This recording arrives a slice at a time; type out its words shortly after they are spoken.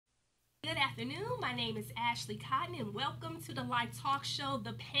Good afternoon. My name is Ashley Cotton, and welcome to the Live Talk Show,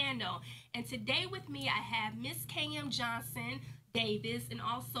 The Panel. And today with me, I have Miss K.M. Johnson Davis and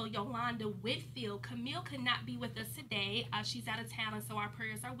also Yolanda Whitfield. Camille could not be with us today. She's out of town, and so our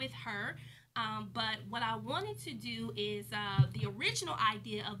prayers are with her. But what I wanted to do is the original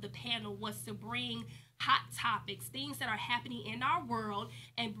idea of the panel was to bring hot topics, things that are happening in our world,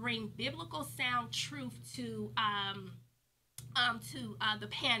 and bring biblical sound truth to the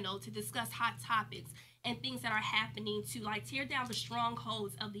panel to discuss hot topics and things that are happening to like tear down the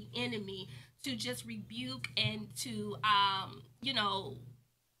strongholds of the enemy, to just rebuke and to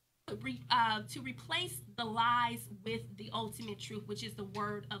to replace the lies with the ultimate truth, which is the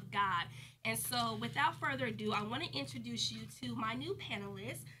word of God. And so without further ado, I want to introduce you to my new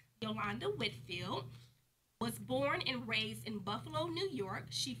panelist, Yolanda Whitfield. Was born and raised in Buffalo, New York.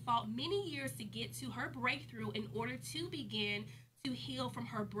 She fought many years to get to her breakthrough in order to begin to heal from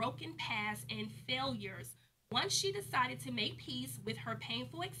her broken past and failures. Once she decided to make peace with her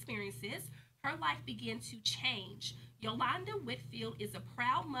painful experiences, her life began to change. Yolanda Whitfield is a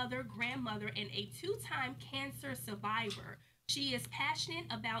proud mother, grandmother, and a two-time cancer survivor. She is passionate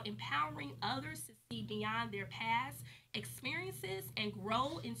about empowering others to see beyond their past experiences and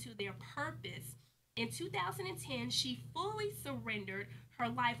grow into their purpose. In 2010, she fully surrendered her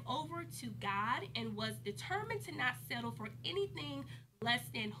life over to God and was determined to not settle for anything less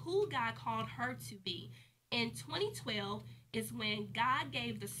than who God called her to be. In 2012 is when God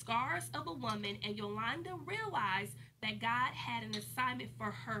gave the scars of a woman, and Yolanda realized that God had an assignment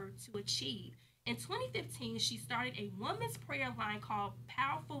for her to achieve. In 2015, she started a women's prayer line called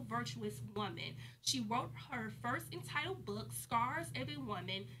Powerful Virtuous Woman. She wrote her first entitled book, Scars of a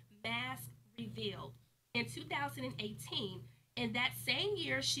Woman, Mask Revealed, in 2018. In that same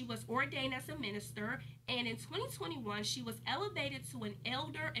year, she was ordained as a minister, and in 2021, she was elevated to an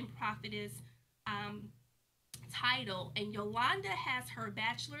elder and prophetess title. And Yolanda has her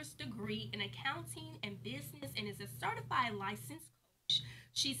bachelor's degree in accounting and business and is a certified licensed coach.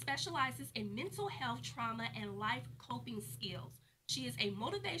 She specializes in mental health, trauma, and life coping skills. She is a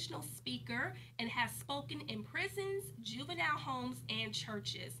motivational speaker and has spoken in prisons, juvenile homes, and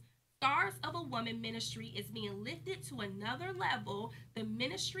churches. Scars of a Woman ministry is being lifted to another level. The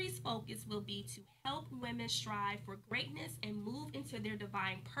ministry's focus will be to help women strive for greatness and move into their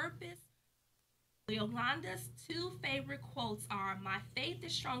divine purpose. Yolanda's two favorite quotes are, "My faith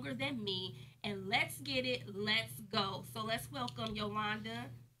is stronger than me," and "Let's get it, let's go." So let's welcome Yolanda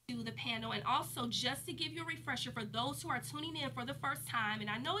to the panel. And also, just to give you a refresher for those who are tuning in for the first time,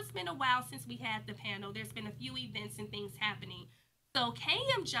 and I know it's been a while since we had the panel, there's been a few events and things happening. So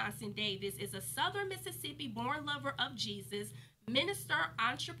K.M. Johnson Davis is a Southern Mississippi born lover of Jesus, minister,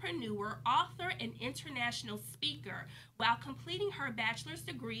 entrepreneur, author, and international speaker. While completing her bachelor's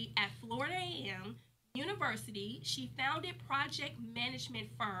degree at Florida A&M University, she founded project management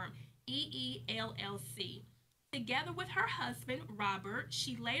firm EELLC. Together with her husband, Robert,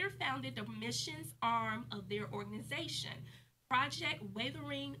 she later founded the missions arm of their organization, Project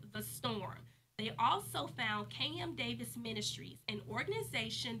Weathering the Storm. They also found K.M. Davis Ministries, an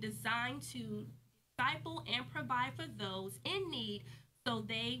organization designed to disciple and provide for those in need so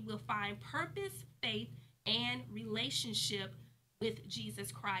they will find purpose, faith, and relationship with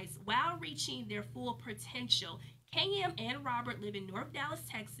Jesus Christ while reaching their full potential. K.M. and Robert live in North Dallas,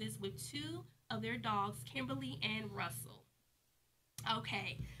 Texas, with two of their dogs, Kimberly and Russell.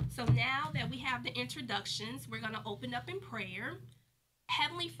 Okay, so now that we have the introductions, we're going to open up in prayer.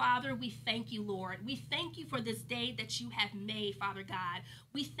 Heavenly Father, we thank you, Lord. We thank you for this day that you have made, Father God.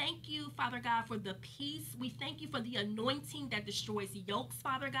 We thank you, Father God, for the peace. We thank you for the anointing that destroys yokes,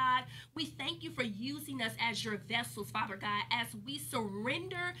 Father God. We thank you for using us as your vessels, Father God, as we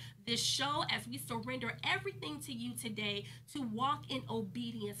surrender this show, as we surrender everything to you today, to walk in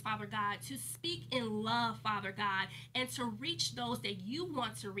obedience, Father God, to speak in love, Father God, and to reach those that you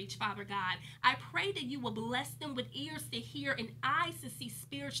want to reach, Father God. I pray that you will bless them with ears to hear and eyes to see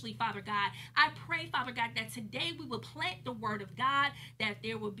spiritually, Father God. I pray, Father God, that today we will plant the word of God, that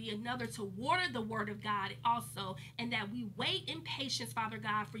there will be another to water the word of God also, and that we wait in patience, Father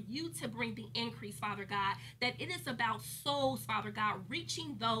God, for you to bring the increase, Father God, that it is about souls, Father God,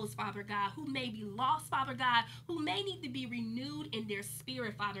 reaching those, Father God, who may be lost, Father God, who may need to be renewed in their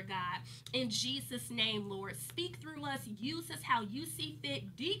spirit, Father God. In Jesus' name, Lord, speak through us, use us how you see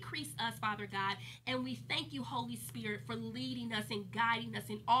fit, decrease us, Father God, and we thank you, Holy Spirit, for leading us and guiding us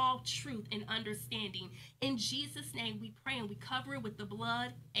in all truth and understanding. In Jesus' name we pray and we cover it with the blood.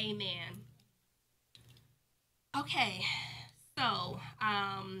 Amen. Okay, so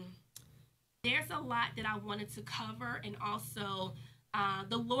there's a lot that I wanted to cover, and also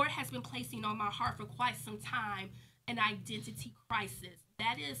The Lord has been placing on my heart for quite some time an identity crisis.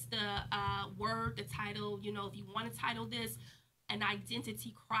 That is the word, the title, if you want to title this, an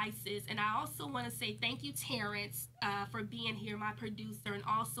identity crisis. And I also want to say thank you, Terrence, for being here, my producer, and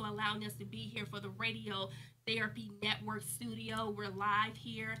also allowing us to be here for the Radio Therapy Network studio. We're live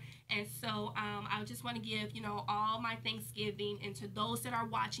here. And so I just want to give, all my Thanksgiving, and to those that are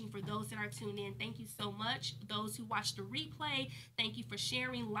watching, for those that are tuned in, thank you so much. Those who watch the replay, thank you for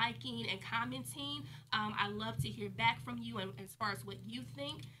sharing, liking, and commenting. I love to hear back from you and as far as what you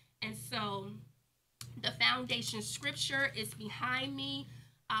think. And so the foundation scripture is behind me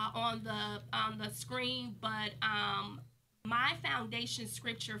on the screen, but my foundation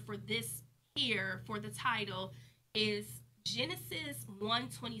scripture for this here, for the title, is Genesis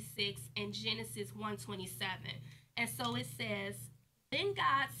 1:26 and Genesis 1:27. And so it says, "Then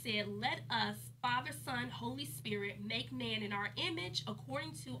God said, 'Let us, Father, Son, Holy Spirit, make man in our image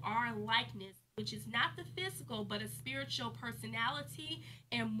according to our likeness,' which is not the physical, but a spiritual personality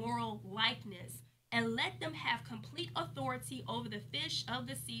and moral likeness. And let them have complete authority over the fish of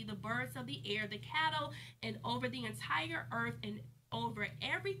the sea, the birds of the air, the cattle, and over the entire earth, and over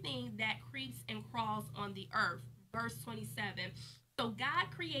everything that creeps and crawls on the earth." Verse 27. So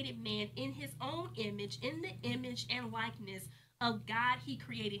God created man in his own image, in the image and likeness of God, he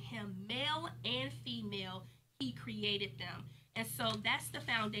created him, male and female, he created them. And so that's the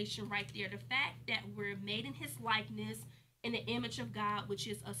foundation right there. The fact that we're made in his likeness, in the image of God, which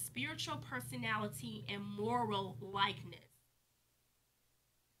is a spiritual personality and moral likeness.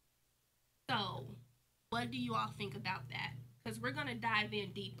 So, what do you all think about that? Because we're going to dive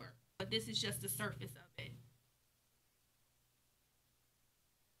in deeper, but this is just the surface of it.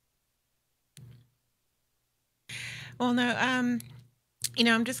 Well, no,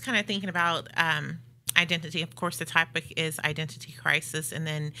 I'm just kind of thinking about identity. Of course, the topic is identity crisis, and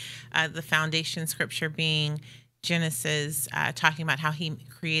then the foundation scripture being Genesis, talking about how he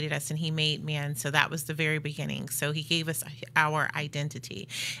created us and he made man. So that was the very beginning. So he gave us our identity.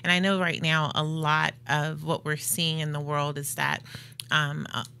 And I know right now a lot of what we're seeing in the world is that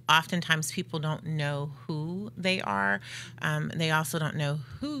oftentimes people don't know who they are. They also don't know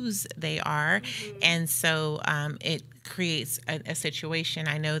whose they are. Mm-hmm. And so it creates a situation.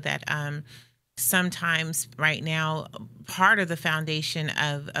 I know that sometimes right now, part of the foundation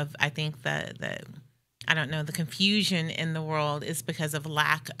of I think the confusion in the world is because of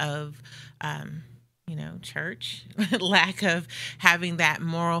lack of, church, lack of having that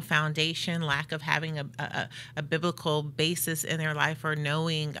moral foundation, lack of having a biblical basis in their life, or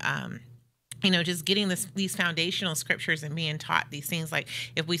knowing, just getting these foundational scriptures and being taught these things. Like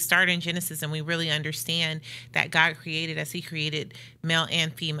if we start in Genesis and we really understand that God created us, he created male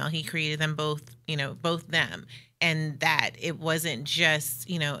and female. He created them both, both them. And that it wasn't just,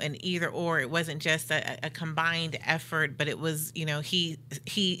 an either or, it wasn't just a combined effort, but it was, he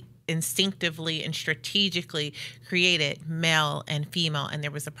instinctively and strategically created male and female, and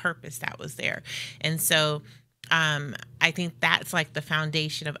there was a purpose that was there. And so I think that's like the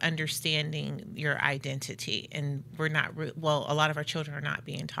foundation of understanding your identity. And we're not, a lot of our children are not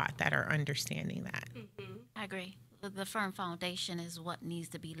being taught that or understanding that. Mm-hmm. I agree. The firm foundation is what needs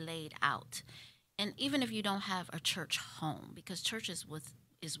to be laid out. And even if you don't have a church home, because church is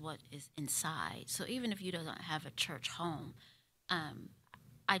what is inside. So even if you don't have a church home,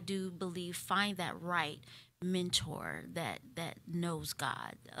 I do believe find that right mentor that knows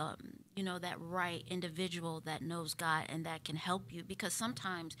God, that right individual that knows God and that can help you. Because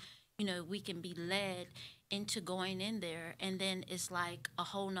sometimes, we can be led into going in there, and then it's like a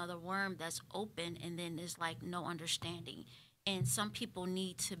whole nother worm that's open, and then it's like no understanding. And some people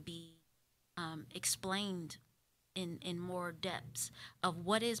need to be explained in more depths of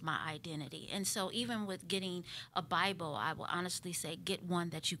what is my identity. And so even with getting a Bible, I will honestly say get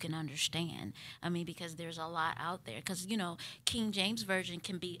one that you can understand. I mean, because there's a lot out there. Because, King James Version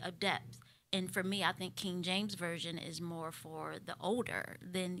can be a depth. And for me, I think King James Version is more for the older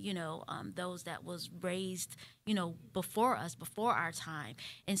than, those that was raised, before us, before our time.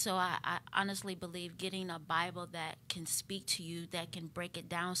 And so I honestly believe getting a Bible that can speak to you, that can break it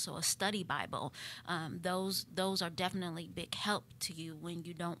down. So a study Bible, those are definitely big help to you when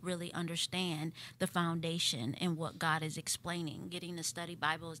you don't really understand the foundation and what God is explaining. Getting a study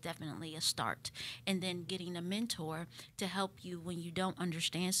Bible is definitely a start. And then getting a mentor to help you when you don't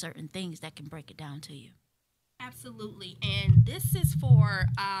understand certain things that can break it down to you. Absolutely. And this is for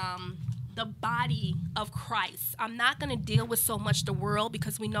the body of Christ. I'm not going to deal with so much the world,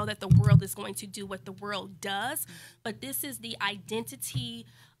 because we know that the world is going to do what the world does. But this is the identity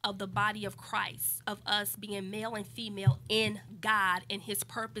of the body of Christ, of us being male and female in God and his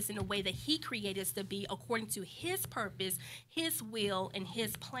purpose in the way that he created us to be according to his purpose, his will, and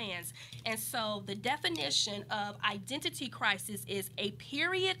his plans. And so the definition of identity crisis is a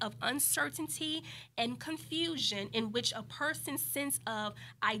period of uncertainty and confusion in which a person's sense of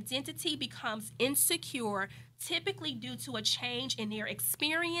identity becomes insecure, typically due to a change in their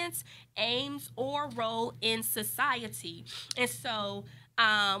experience, aims, or role in society. And so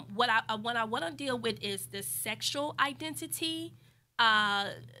what I want to deal with is the sexual identity.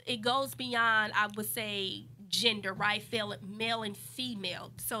 It goes beyond, I would say, gender, right? Male and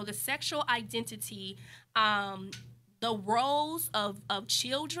female. So the sexual identity, the roles of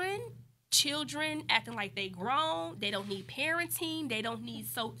children acting like they grown, they don't need parenting, they don't need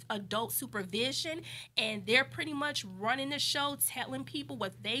adult supervision, and they're pretty much running the show, telling people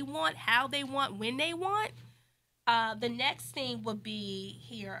what they want, how they want, when they want. The next thing would be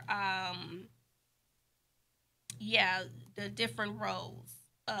here, the different roles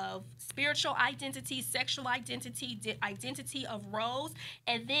of spiritual identity, sexual identity, identity of roles,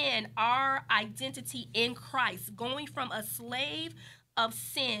 and then our identity in Christ, going from a slave of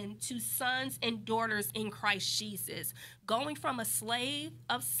sin to sons and daughters in Christ Jesus, going from a slave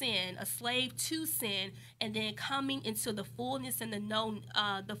of sin, a slave to sin, and then coming into the fullness and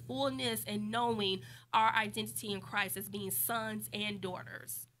the fullness and knowing our identity in Christ as being sons and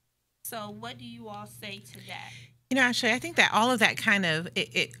daughters. So, what do you all say to that? Actually, I think that all of that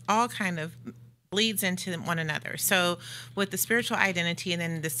it all kind of bleeds into one another. So with the spiritual identity and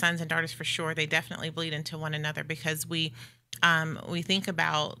then the sons and daughters, for sure, they definitely bleed into one another, because we think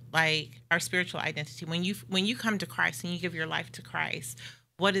about like our spiritual identity. When you come to Christ and you give your life to Christ,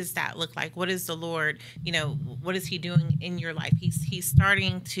 what does that look like? What is the Lord, what is he doing in your life? He's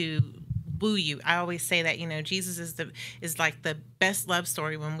starting to woo you. I always say that, Jesus is like the best love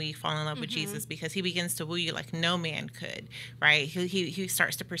story when we fall in love with Jesus, because he begins to woo you like no man could, right? He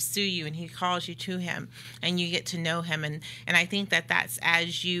starts to pursue you, and he calls you to him, and you get to know him. And I think that's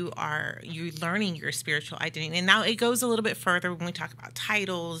as you're learning your spiritual identity. And now it goes a little bit further when we talk about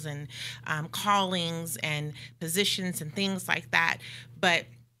titles and callings and positions and things like that. But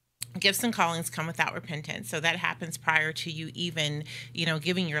gifts and callings come without repentance. So that happens prior to you even,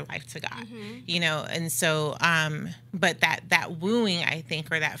 giving your life to God, and so, but that wooing, I think,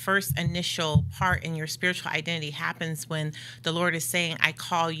 or that first initial part in your spiritual identity happens when the Lord is saying, I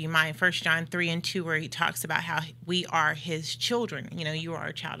call you mine. 1 John 3:2, where he talks about how we are his children, you are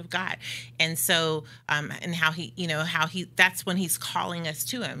a child of God. And so, and how that's when he's calling us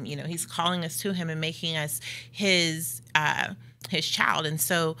to him, he's calling us to him and making us his child. And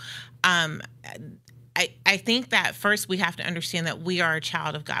so I think that first we have to understand that we are a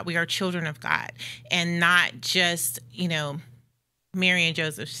child of God. We are children of God, and not just, Mary and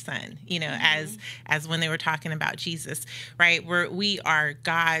Joseph's son, as when they were talking about Jesus, right? We are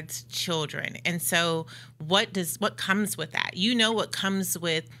God's children. And so what comes with that? What comes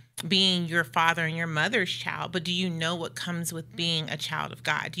with being your father and your mother's child, but do you know what comes with being a child of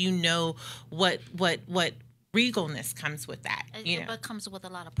God? Do you know what regalness comes with that? But comes with a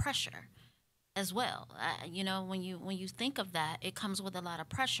lot of pressure as well. When you think of that, it comes with a lot of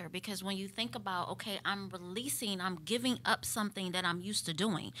pressure, because when you think about, okay, I'm giving up something that I'm used to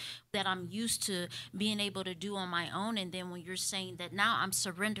doing, that I'm used to being able to do on my own. And then when you're saying that now I'm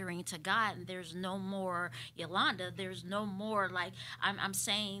surrendering to God, and there's no more Yolanda, there's no more, like, I'm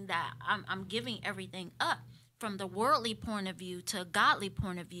saying that I'm giving everything up. From the worldly point of view to a godly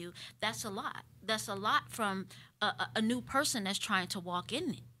point of view, that's a lot. That's a lot from a new person that's trying to walk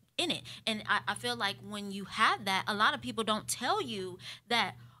in it. And I feel like when you have that, a lot of people don't tell you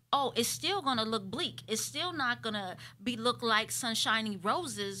that, oh, it's still going to look bleak. It's still not going to look like sunshiny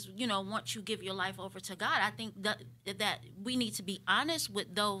roses, once you give your life over to God. I think that we need to be honest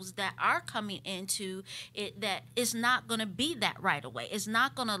with those that are coming into it, that it's not going to be that right away. It's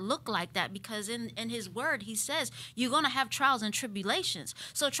not going to look like that, because in his word, he says you're going to have trials and tribulations.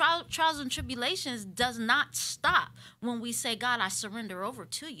 So trials and tribulations does not stop when we say, God, I surrender over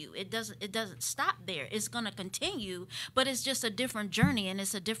to you. It doesn't stop there. It's going to continue, but it's just a different journey, and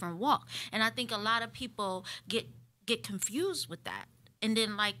it's a different walk. And I think a lot of people get confused with that. And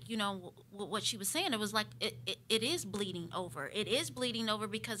then, like, what she was saying, it was like it is bleeding over. It is bleeding over,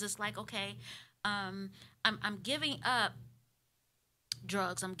 because it's like, okay, I'm giving up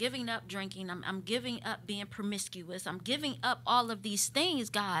drugs, I'm giving up drinking, I'm giving up being promiscuous, I'm giving up all of these things,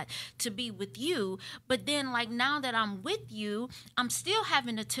 God, to be with you. But then, like, now that I'm with you, I'm still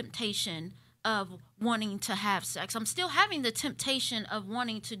having a temptation of wanting to have sex. I'm still having the temptation of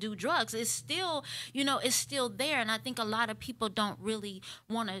wanting to do drugs. It's still, it's still there. And I think a lot of people don't really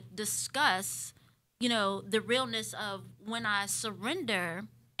want to discuss, the realness of when I surrender,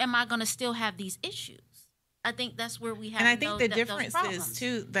 am I going to still have these issues? I think that's where we have. And I think the difference is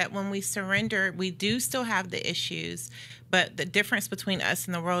too that when we surrender, we do still have the issues, but the difference between us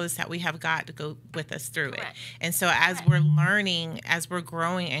and the world is that we have God to go with us through it. And so as we're learning, as we're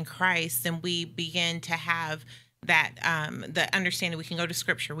growing in Christ, then we begin to have that the understanding. We can go to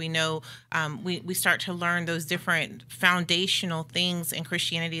Scripture. We know we start to learn those different foundational things in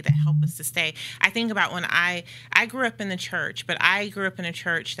Christianity that help us to stay. I think about when I grew up in the church, but I grew up in a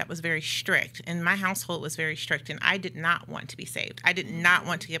church that was very strict, and my household was very strict, and I did not want to be saved. I did not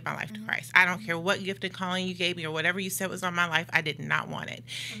want to give my life to Christ. I don't care what gift and calling you gave me or whatever you said was on my life. I did not want it,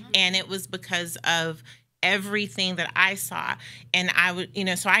 and it was because of everything that I saw. And I would,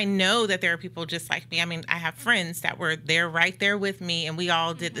 so I know that there are people just like me. I mean, I have friends that were there right there with me, and we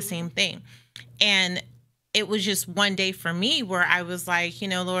all did the same thing. And it was just one day for me where I was like,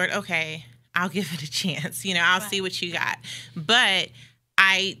 Lord, okay, I'll give it a chance. I'll see what you got. But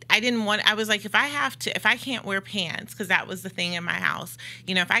I didn't want, I was like, if I can't wear pants, because that was the thing in my house,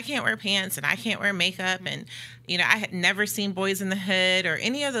 if I can't wear pants and I can't wear makeup and, I had never seen Boys in the Hood or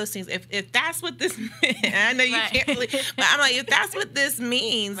any of those things. If that's what this means, I know you can't believe, but I'm like, if that's what this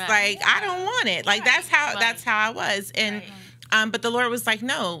means, like, I don't want it. Like, that's how I was. And, but the Lord was like,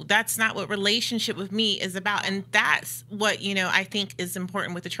 no, that's not what relationship with me is about. And that's what, I think is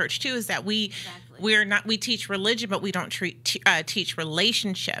important with the church too, is that we teach religion, but we don't teach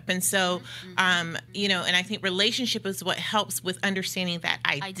relationship. And so, and I think relationship is what helps with understanding that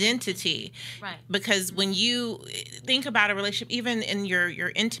identity. Right. Because when you think about a relationship, even in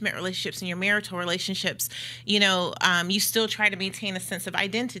your intimate relationships and your marital relationships, you still try to maintain a sense of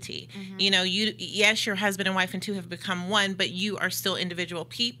identity. Yes, your husband and wife and two have become one, but you are still individual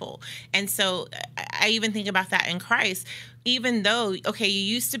people. And so I even think about that in Christ. Even though, okay, you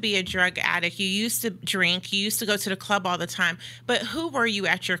used to be a drug addict, you used to drink, you used to go to the club all the time, but who were you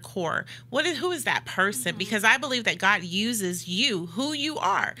at your core? Who is that person? Because I believe that God uses you, who you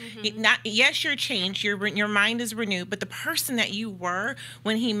are. Yes, you're changed, your mind is renewed, but the person that you were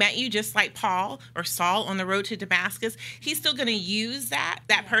when he met you, just like Paul or Saul on the road to Damascus, he's still going to use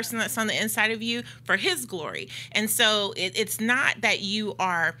that person that's on the inside of you for his glory. And so it's not that you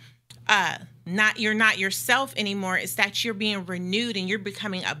are you're not yourself anymore. It's that you're being renewed and you're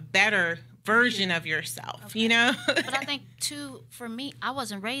becoming a better version of yourself, But I think too, for me, I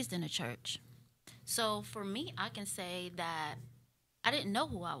wasn't raised in a church. So for me, I can say that I didn't know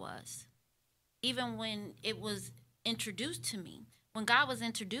who I was. Even when it was introduced to me. When God was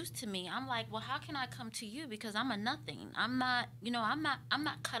introduced to me, I'm like, well, how can I come to you? Because I'm a nothing. I'm not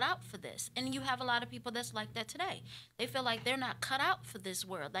cut out for this. And you have a lot of people that's like that today. They feel like they're not cut out for this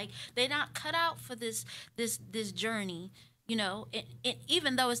world. Like they're not cut out for this journey,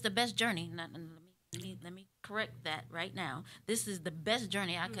 even though it's the best journey. Let me correct that right now. This is the best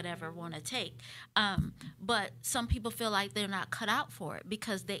journey I could ever want to take. But some people feel like they're not cut out for it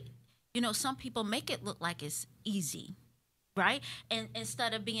because some people make it look like it's easy. Right? And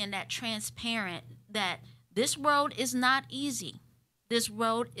instead of being that transparent that this road is not easy. This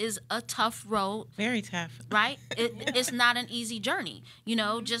road is a tough road. Very tough. Right? It's not an easy journey.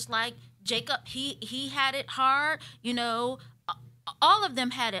 Just like Jacob, he had it hard, all of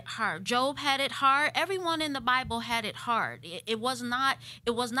them had it hard. Job had it hard. Everyone in the Bible had it hard. It was not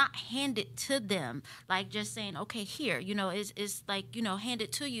handed to them like just saying, okay, here, it's like,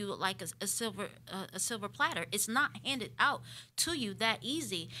 handed to you like a silver platter. It's not handed out to you that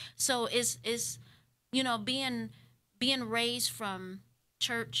easy. So it's being raised from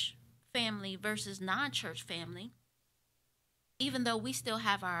church family versus non-church family. Even though we still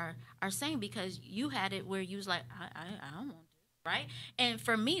have our saying, because you had it where you was like, I don't want to. Right? And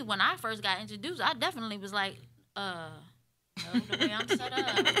for me, when I first got introduced, I definitely was like, no, the way I'm set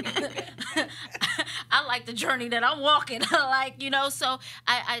up. I like the journey that I'm walking. So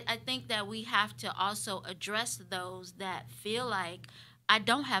I think that we have to also address those that feel like I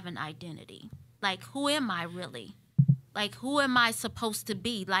don't have an identity. Like, who am I really? Like, who am I supposed to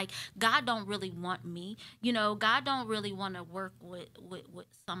be? Like, God don't really want me. God don't really want to work with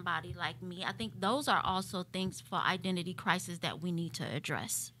somebody like me. I think those are also things for identity crisis that we need to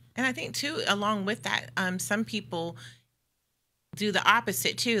address. And I think, too, along with that, some people do the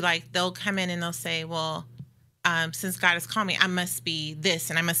opposite, too. Like, they'll come in and they'll say, well, since God has called me, I must be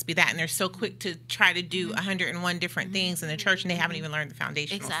this and I must be that. And they're so quick to try to do 101 different things in the church, and they haven't even learned the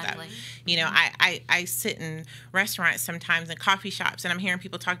foundational stuff. You know, I sit in restaurants sometimes and coffee shops, and I'm hearing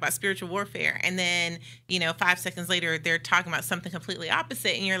people talk about spiritual warfare. And then, you know, 5 seconds later, they're talking about something completely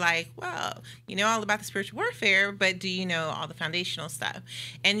opposite. And you're like, well, you know all about the spiritual warfare, but do you know all the foundational stuff?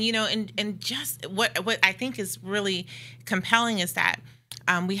 And, you know, and just what I think is really compelling is that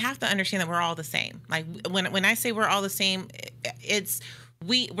we have to understand that we're all the same. Like when I say we're all the same, it's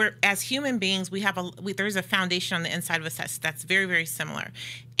we're as human beings, there's a foundation on the inside of us that's very, very similar.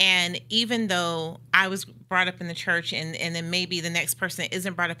 And even though I was brought up in the church, and then maybe the next person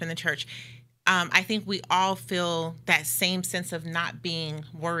isn't brought up in the church, I think we all feel that same sense of not being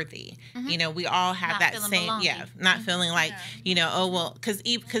worthy. You know, we all have that same, not feeling like, you know, oh well,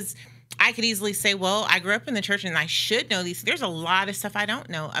 because I could easily say, well, I grew up in the church and I should know these. There's a lot of stuff I don't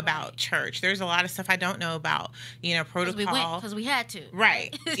know about church. There's a lot of stuff I don't know about, you know, protocol. Because we had to.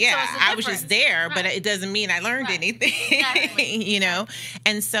 Right. Yeah. So I was just there, but it doesn't mean I learned anything, exactly. You know?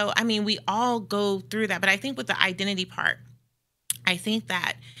 And so, I mean, we all go through that. But I think with the identity part, I think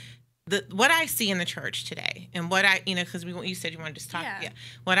that what I see in the church today, and what I, you know, because you said you wanted to talk. Yeah.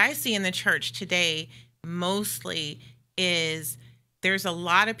 What I see in the church today mostly is there's a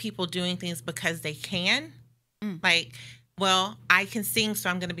lot of people doing things because they can. Like, well, I can sing, so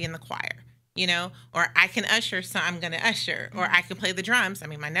I'm going to be in the choir, you know, or I can usher, so I'm going to usher, or I can play the drums. I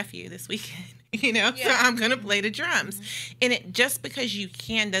mean, my nephew this weekend, you know, so I'm going to play the drums. And it just because you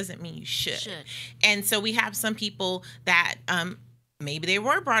can doesn't mean you should. And so we have some people that maybe they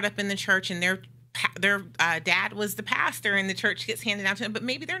were brought up in the church and their dad was the pastor and the church gets handed down to them, but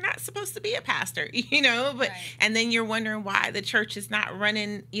maybe they're not supposed to be a pastor, you know, but, and then you're wondering why the church is not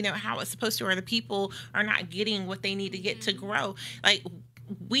running, you know, how it's supposed to, or the people are not getting what they need to get to grow. Like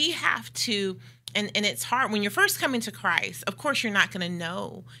we have to, and it's hard when you're first coming to Christ. Of course, you're not going to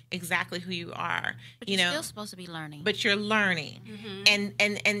know exactly who you are, but you you're know, still supposed to be learning, but you're learning.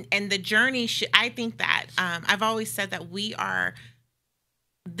 And the journey I think that, I've always said that we are,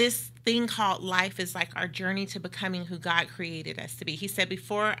 this thing called life is like our journey to becoming who God created us to be. He said,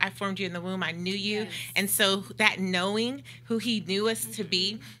 before I formed you in the womb, I knew you. And so that knowing who he knew us to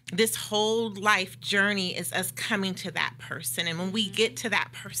be, this whole life journey is us coming to that person. And when we get to that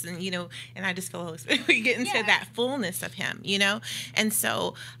person, you know, and I just feel we get into that fullness of him, you know? And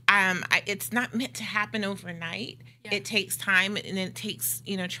so it's not meant to happen overnight. It takes time, and it takes,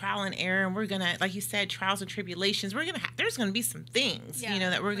 you know, trial and error. And we're going to, like you said, trials and tribulations. There's going to be some things, you know,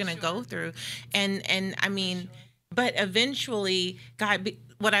 that we're going to go through. And I mean, but eventually God,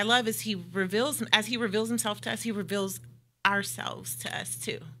 what I love is as he reveals himself to us, he reveals ourselves to us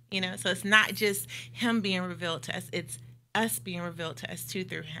too, you know? So it's not just him being revealed to us, it's us being revealed to us too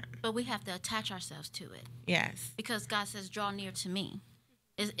through him. But we have to attach ourselves to it. Yes. Because God says, draw near to me.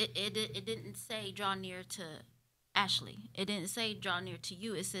 It didn't say draw near to Ashli. It didn't say draw near to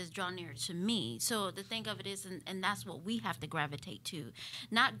you. It says draw near to me. So the thing of it is, and that's what we have to gravitate to.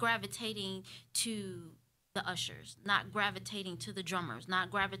 Not gravitating to the ushers, not gravitating to the drummers, not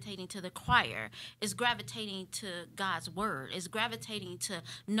gravitating to the choir. It's gravitating to God's word. It's gravitating to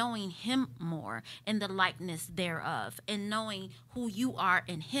knowing him more and the likeness thereof, and knowing who you are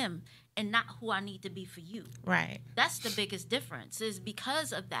in him and not who I need to be for you. Right. That's the biggest difference, is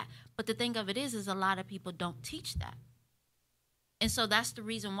because of that. But the thing of it is a lot of people don't teach that. And so that's the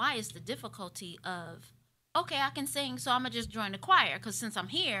reason why it's the difficulty of, okay, I can sing, so I'm going to just join the choir, because since I'm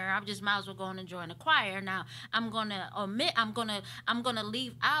here, I just might as well go on and join the choir. Now, I'm going to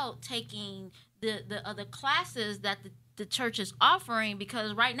leave out taking the other classes that the church is offering,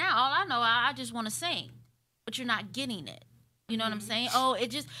 because right now, all I know, I just want to sing. But you're not getting it. You know what I'm saying? Oh,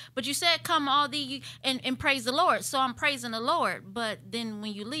 but you said come all the and praise the Lord. So I'm praising the Lord. But then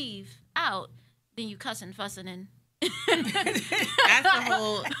when you leave out, then you cussing, fussing, and that's the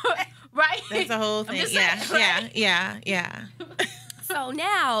whole right. That's the whole thing. Yeah. So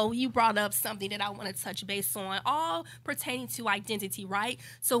now you brought up something that I want to touch base on, all pertaining to identity, right?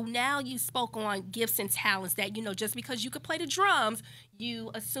 So now you spoke on gifts and talents that, you know, just because you could play the drums,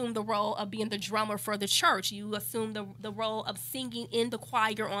 you assume the role of being the drummer for the church. You assume the role of singing in the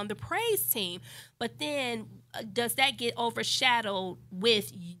choir on the praise team. But then does that get overshadowed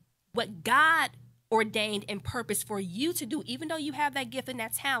with what God ordained and purposed for you to do? Even though you have that gift and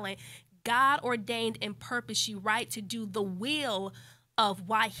that talent, God ordained and purposed you, right, to do the will of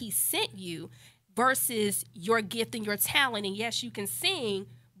why he sent you, versus your gift and your talent. And yes, you can sing,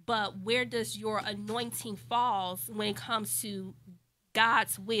 but where does your anointing falls when it comes to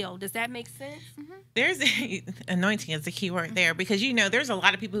God's will. Does that make sense? There's anointing is the key word there, because there's a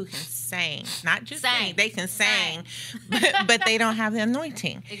lot of people who can sing, not just sing, they can sing, but they don't have the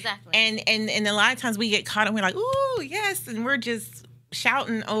anointing. Exactly. And a lot of times we get caught and we're like, ooh, yes, and we're just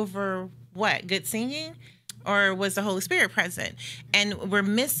shouting over what? Good singing? Or was the Holy Spirit present? And we're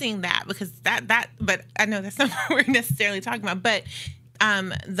missing that, because but I know that's not what we're necessarily talking about. But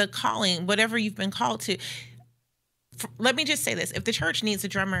the calling, whatever you've been called to, let me just say this: if the church needs a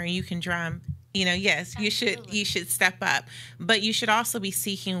drummer and you can drum, yes, Absolutely. you should step up, but you should also be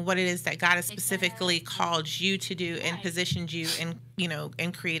seeking what it is that God has specifically called you to do and positioned you and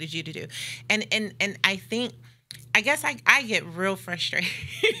and created you to do. And I guess I get real frustrated.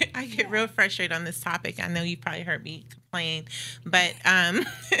 I get real frustrated on this topic. I know you probably heard me complain, but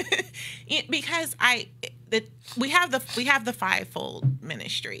because we have the fivefold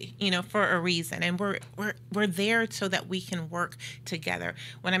ministry, for a reason, and we're there so that we can work together.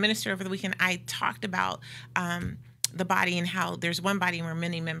 When I ministered over the weekend, I talked about the body and how there's one body and we're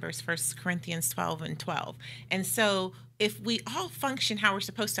many members, 1 Corinthians 12:12. And so if we all function how we're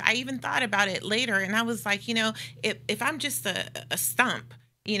supposed to, I even thought about it later, and I was like, if I'm just a stump,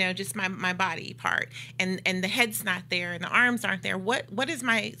 just my body part, and the head's not there and the arms aren't there, what is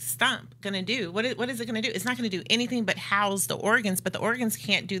my stump going to do? What is it going to do? It's not going to do anything but house the organs, but the organs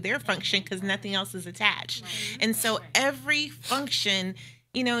can't do their function because nothing else is attached. And so every function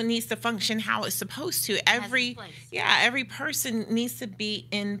needs to function how it's supposed to. Every person needs to be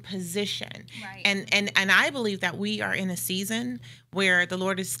in position. Right. And I believe that we are in a season where the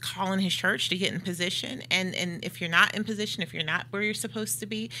Lord is calling his church to get in position. And if you're not in position, if you're not where you're supposed to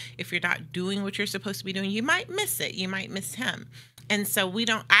be, if you're not doing what you're supposed to be doing, you might miss it. You might miss him. And so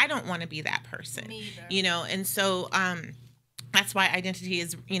I don't want to be that person. Me either. And so that's why identity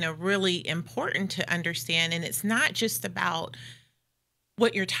is, really important to understand. And it's not just about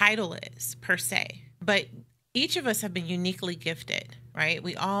what your title is per se, but each of us have been uniquely gifted, right?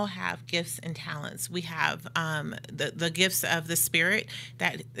 We all have gifts and talents. We have the gifts of the Spirit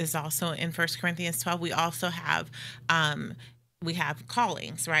that is also in 1 Corinthians 12. We also have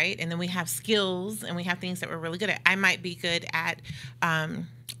callings, right? And then we have skills, and we have things that we're really good at. I might be good at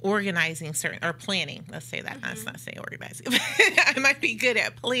organizing or planning. Let's say that. Let's not say organizing. I might be good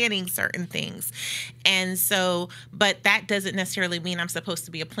at planning certain things. And so, but that doesn't necessarily mean I'm supposed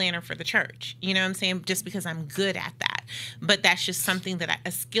to be a planner for the church. You know what I'm saying? Just because I'm good at that. But that's just something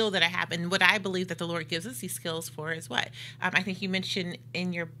a skill that I have. And what I believe that the Lord gives us these skills for is what? I think you mentioned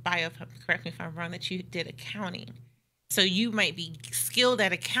in your bio, correct me if I'm wrong, that you did accounting. So you might be skilled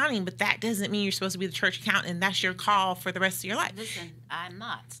at accounting, but that doesn't mean you're supposed to be the church accountant, and that's your call for the rest of your life. Listen, I'm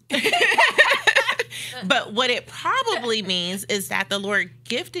not. But what it probably means is that the Lord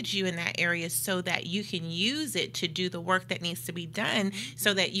gifted you in that area so that you can use it to do the work that needs to be done,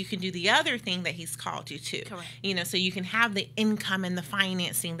 so that you can do the other thing that he's called you to. Correct. So you can have the income and the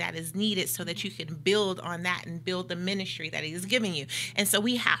financing that is needed so that you can build on that and build the ministry that he's giving you. And so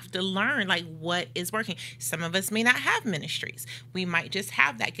we have to learn what is working. Some of us may not have ministries. We might just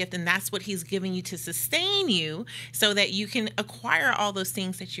have that gift, and that's what he's giving you to sustain you so that you can acquire all those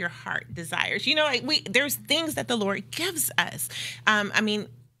things that your heart desires. There's things that the Lord gives us.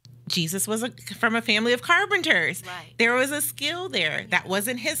 Jesus was from a family of carpenters. Right. There was a skill there. That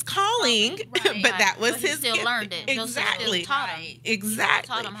wasn't his calling, but that was his still gift. learned it. Exactly. Taught him. Exactly.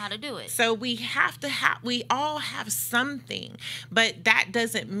 Taught him how to do it. So we all have something, but that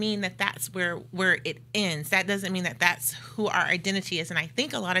doesn't mean that that's where it ends. That doesn't mean that that's who our identity is. And I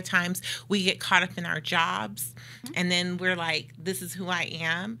think a lot of times we get caught up in our jobs, and then we're like, this is who I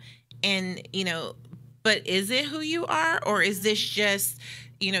am. And, but is it who you are, or is this just,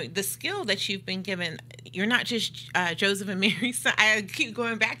 the skill that you've been given? You're not just Joseph and Mary's son. I keep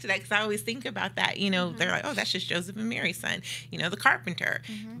going back to that because I always think about that. They're like, oh, that's just Joseph and Mary's son, the carpenter.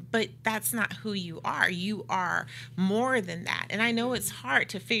 But that's not who you are. You are more than that. And I know it's hard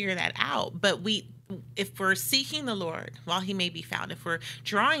to figure that out, but if we're seeking the Lord while he may be found, if we're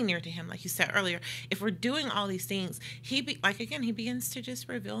drawing near to him, like you said earlier, if we're doing all these things, he begins to just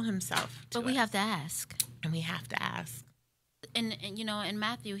reveal himself to But we us. have to ask. And we have to ask. And in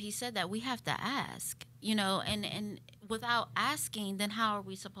Matthew, he said that we have to ask, and without asking, then how are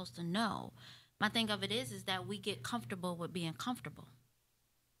we supposed to know? My thing of it is that we get comfortable with being comfortable.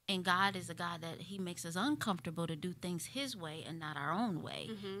 And God is a God that he makes us uncomfortable to do things his way and not our own way.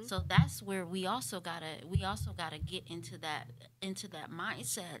 So that's where we also gotta get into that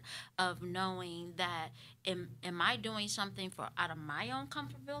mindset of knowing that am I doing something out of my own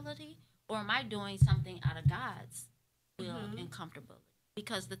comfortability, or am I doing something out of God's will and comfortability?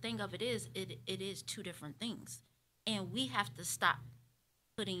 Because the thing of it is two different things, and we have to stop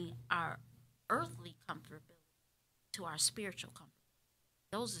putting our earthly comfortability to our spiritual comfort.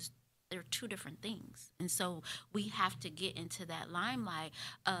 They're two different things. And so we have to get into that limelight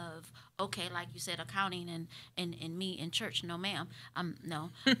of, okay, like you said, accounting and me in church. No, ma'am. No.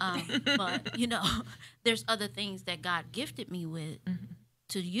 But, there's other things that God gifted me with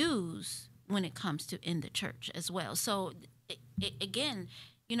to use when it comes to in the church as well. So, again,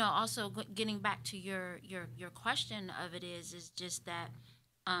 also getting back to your question of it is just that,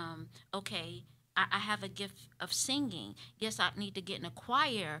 okay, I have a gift of singing. Yes, I need to get in a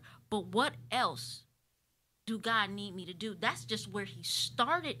choir, but what else do God need me to do? That's just where he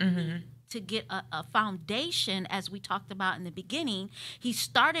started me to get a foundation, as we talked about in the beginning. He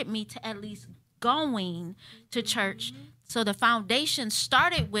started me to at least going to church. So the foundation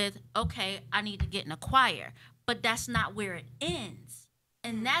started with, okay, I need to get in a choir, but that's not where it ends.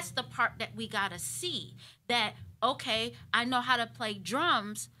 And that's the part that we got to see, that, okay, I know how to play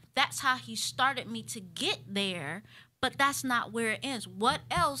drums. That's how he started me to get there, but that's not where it ends. What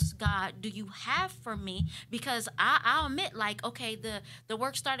else, God, do you have for me? Because I'll admit, like, okay, the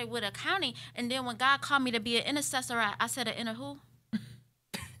work started with accounting, and then when God called me to be an intercessor, I said, an inner who?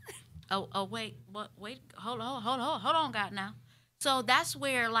 Wait, hold on, God, now. So that's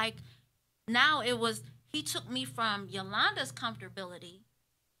where, like, now he took me from Yolanda's comfortability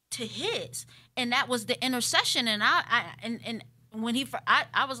to his, and that was the intercession, and when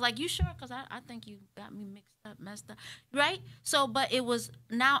I was like, you sure? Because I think you got me messed up, right? So, but it was,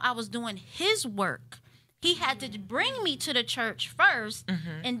 now I was doing his work. He had to bring me to the church first,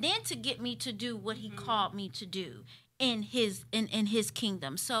 and then to get me to do what he called me to do in his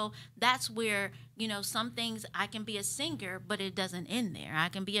kingdom. So that's where, some things, I can be a singer, but it doesn't end there. I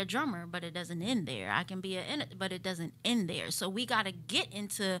can be a drummer, but it doesn't end there. I can be but it doesn't end there. So we got to get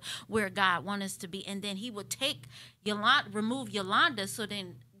into where God wants us to be. And then he would remove Yolanda, so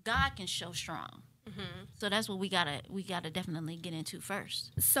then God can show strong. So that's what we gotta definitely get into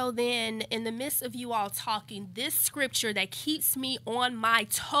first. So then, in the midst of you all talking, this scripture that keeps me on my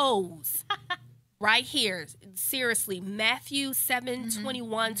toes right here, seriously, Matthew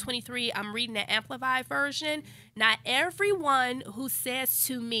 7:21-23. I'm reading the Amplified version. Not everyone who says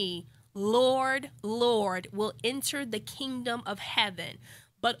to me, Lord, Lord, will enter the kingdom of heaven,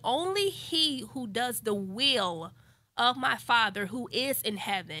 but only he who does the will of my Father who is in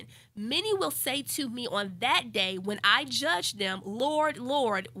heaven. Many will say to me on that day, when I judge them, Lord,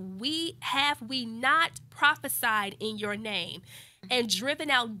 Lord, have we not prophesied in your name, and driven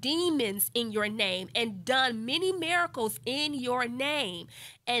out demons in your name, and done many miracles in your name?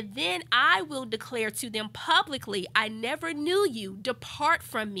 And then I will declare to them publicly, I never knew you. Depart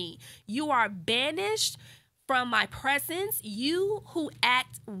from me. You are banished from my presence, you who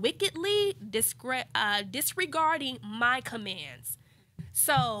act wickedly, disregarding my commands.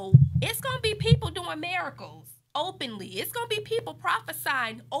 So it's going to be people doing miracles openly. It's going to be people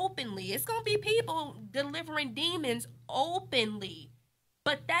prophesying openly. It's going to be people delivering demons openly.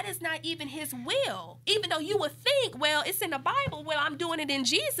 But that is not even his will. Even though you would think, well, it's in the Bible. Well, I'm doing it in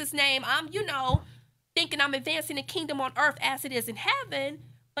Jesus' name. I'm, thinking I'm advancing the kingdom on earth as it is in heaven.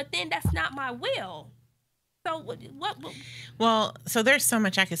 But then that's not my will. So what? Well, so there's so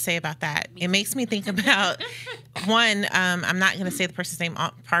much I could say about that. It makes me think about one. I'm not going to say the person's name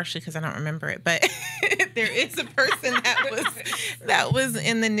partially because I don't remember it, but there is a person that was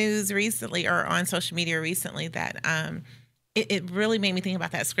in the news recently or on social media recently that it really made me think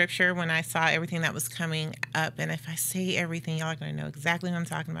about that scripture when I saw everything that was coming up. And if I say everything, y'all are going to know exactly what I'm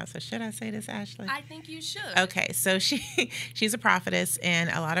talking about. So should I say this, Ashley? I think you should. Okay, so she's a prophetess,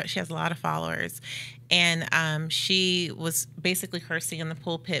 and she has a lot of followers, and she was basically cursing in the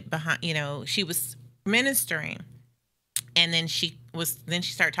pulpit behind. She was ministering, and then she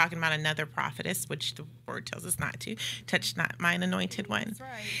started talking about another prophetess, which the word tells us not to touch, not mine anointed one. That's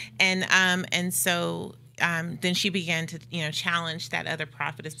right. And so. Then she began to, challenge that other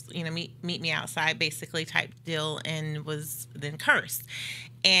prophetess, meet me outside, basically type deal, and was then cursed.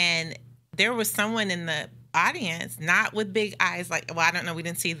 And there was someone in the audience, not with big eyes, like, well, I don't know, we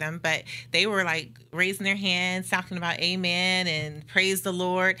didn't see them, but they were like raising their hands, talking about amen and praise the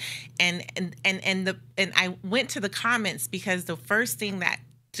Lord. And I went to the comments because the first thing that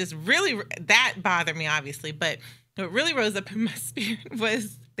just really, that bothered me, obviously, but what really rose up in my spirit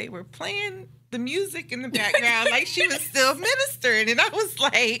was they were playing the music in the background like she was still ministering, and I was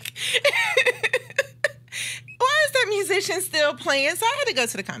like, why is that musician still playing? So I had to go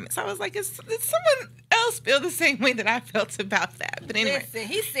to the comments. I was like, did someone else feel the same way that I felt about that? But anyway, listen,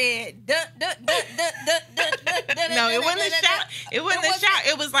 he said, no, it wasn't a shout. It wasn't a shout.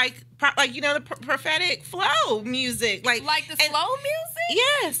 It was like the prophetic flow music, like the slow music.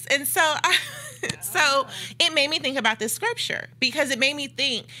 Yes. And so, so it made me think about this scripture, because it made me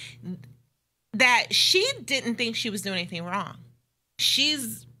think that she didn't think she was doing anything wrong.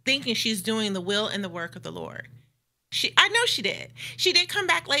 She's thinking she's doing the will and the work of the Lord. I know she did. She did come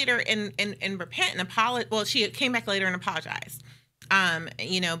back later and repent and apologize. Well, she came back later and apologized.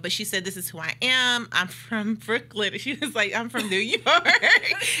 But she said, "This is who I am. I'm from Brooklyn." And she was like, "I'm from New York."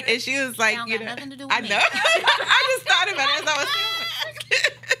 And she was like, nothing to do with I know. I just thought about it as I was saying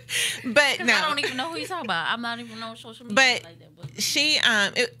it. But no, I don't even know who you're talking about. I'm not even on social media like that. But she,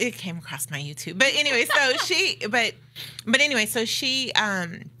 it came across my YouTube. But anyway, so she,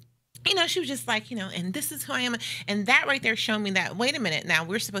 she was just like, and this is who I am. And that right there showed me that, wait a minute, now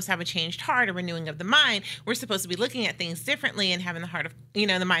we're supposed to have a changed heart, a renewing of the mind. We're supposed to be looking at things differently and having the heart of,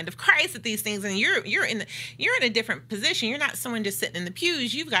 the mind of Christ at these things. And you're in a different position. You're not someone just sitting in the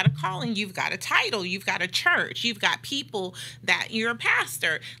pews. You've got a calling, you've got a title, you've got a church, you've got people that you're a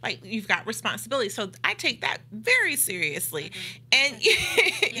pastor, like you've got responsibility. So I take that very seriously. And,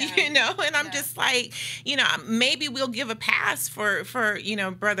 and I'm just like, maybe we'll give a pass for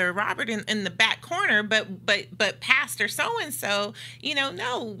Brother Robert in the back corner, but Pastor so-and-so,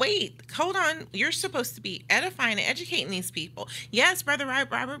 no, wait, hold on. You're supposed to be edifying and educating these people. Yes, Brother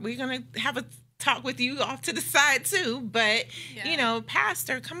Robert, we're going to have a talk with you off to the side too, but,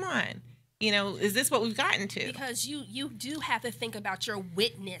 Pastor, come on. Is this what we've gotten to? Because you do have to think about your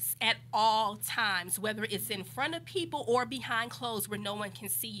witness at all times, whether it's in front of people or behind closed where no one can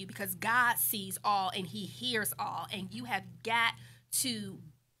see you, because God sees all and he hears all. And you have got to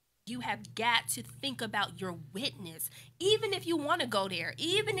think about your witness, even if you want to go there,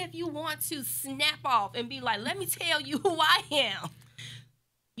 even if you want to snap off and be like, let me tell you who I am.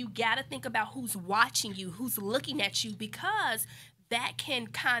 You got to think about who's watching you, who's looking at you, because that can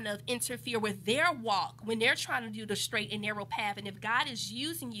kind of interfere with their walk when they're trying to do the straight and narrow path. And if God is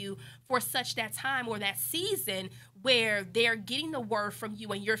using you for such that time or that season where they're getting the word from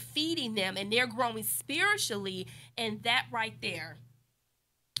you and you're feeding them and they're growing spiritually, and that right there.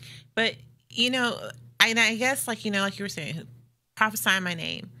 But, I guess like you were saying, prophesy in my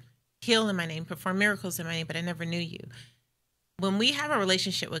name, heal in my name, perform miracles in my name, but I never knew you. When we have a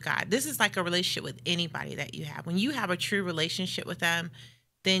relationship with God, this is like a relationship with anybody that you have. When you have a true relationship with them,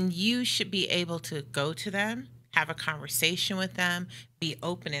 then you should be able to go to them, have a conversation with them, be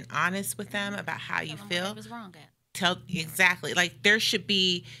open and honest with them about how you feel. What was wrong at. Exactly. Like there should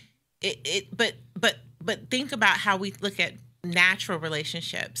be but think about how we look at natural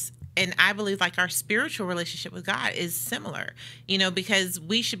relationships. And I believe like our spiritual relationship with God is similar, because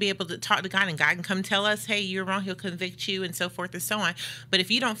we should be able to talk to God and God can come tell us, hey, you're wrong. He'll convict you and so forth and so on. But if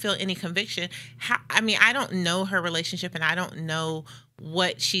you don't feel any conviction, I don't know her relationship and I don't know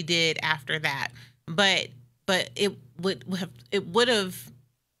what she did after that. But it would have,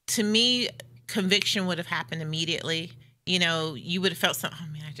 to me, conviction would have happened immediately. You would have felt something, oh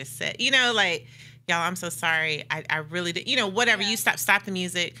man, I just said, like, y'all, I'm so sorry. I really did. Whatever. Yeah. You stop the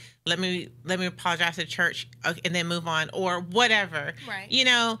music. Let me apologize to the church, and then move on, or whatever. Right.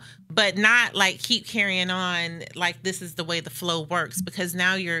 But not like keep carrying on like this is the way the flow works, because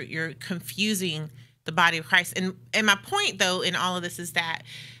now you're confusing the body of Christ. And my point though in all of this is that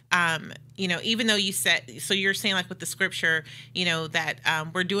even though you said, so you're saying like with the scripture, that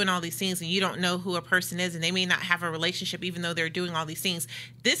we're doing all these things and you don't know who a person is and they may not have a relationship even though they're doing all these things.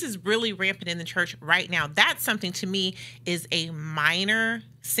 This is really rampant in the church right now. That's something to me is a minor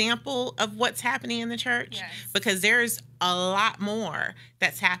sample of what's happening in the church. Yes. Because there's a lot more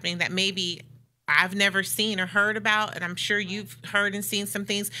that's happening that maybe I've never seen or heard about. And I'm sure you've heard and seen some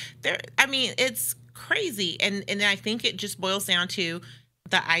things there. It's crazy. And I think it just boils down to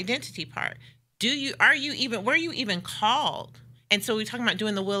the identity part. Were you even called? And so we're talking about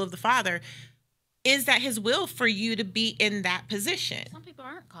doing the will of the Father. Is that his will for you to be in that position? Some people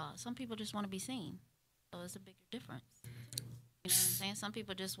aren't called. Some people just want to be seen. So it's a bigger difference. You know what I'm saying? Some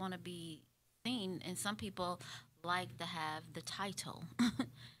people just want to be seen, and some people like to have the title.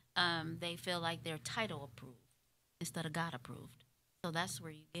 They feel like they're title approved instead of God approved. So that's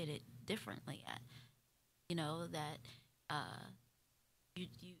where you get it differently at.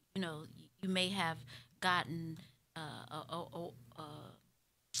 You may have gotten a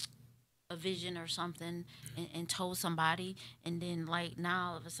vision or something and told somebody, and then like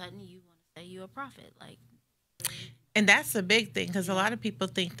now all of a sudden you want to say you're a prophet, like. And that's a big thing, because a lot of people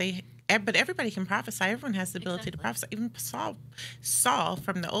think but everybody can prophesy. Everyone has the ability to prophesy. Even Saul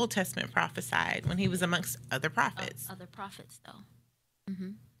from the Old Testament prophesied when he was amongst other prophets. Other prophets, though.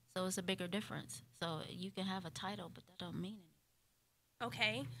 Mm-hmm. So it's a bigger difference. So you can have a title, but that don't mean anything.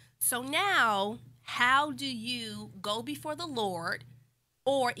 Okay. So now, how do you go before the Lord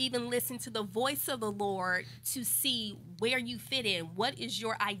or even listen to the voice of the Lord to see where you fit in. What is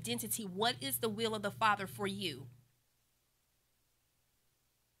your identity? What is the will of the Father for you?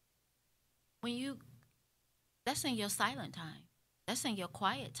 When you, that's in your silent time. That's in your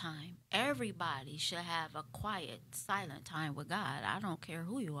quiet time. Everybody should have a quiet, silent time with God. I don't care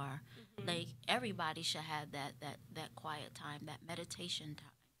who you are. Like, everybody should have that quiet time, that meditation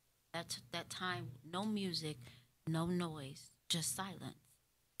time. That time, no music, no noise, just silence.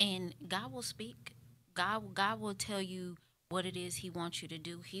 And God will speak. God will tell you what it is he wants you to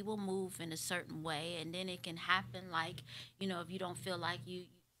do. He will move in a certain way, and then it can happen like, if you don't feel like you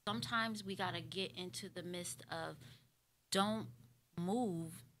sometimes we got to get into the midst of, don't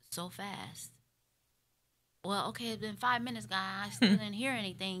move so fast. Well, okay, it's been 5 minutes, guys. I still didn't hear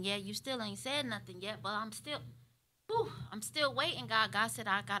anything yet. You still ain't said nothing yet, but I'm still waiting, God. God said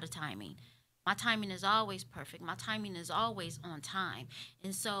I got a timing. My timing is always perfect. My timing is always on time.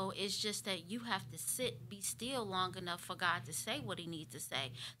 And so it's just that you have to be still long enough for God to say what he needs to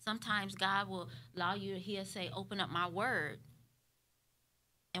say. Sometimes God will allow you to hear, say, open up my word.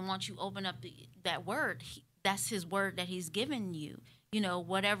 And once you open up that word, that's his word that he's given you.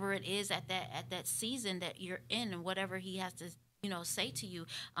 Whatever it is at that season that you're in, and whatever he has to say to you.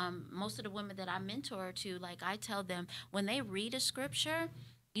 Most of the women that I mentor to, like, I tell them when they read a scripture,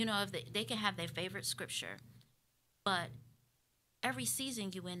 if they can have their favorite scripture, but every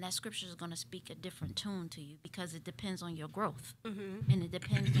season you in, that scripture is going to speak a different tune to you, because it depends on your growth, and it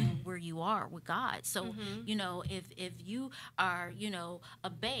depends on where you are with God. So, if you are, a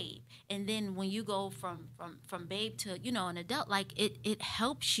babe, and then when you go from babe to, an adult, like, it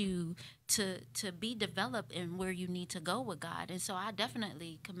helps you to be developed in where you need to go with God. And so I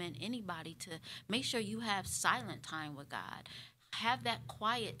definitely commend anybody to make sure you have silent time with God. Have that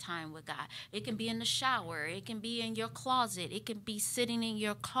quiet time with God. It can be in the shower. It can be in your closet. It can be sitting in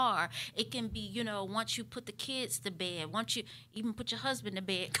your car. It can be, once you put the kids to bed, once you even put your husband to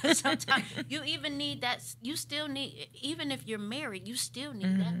bed, because sometimes you even need that. You still need, even if you're married, you still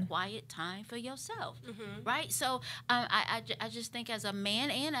need that quiet time for yourself, right? So I just think as a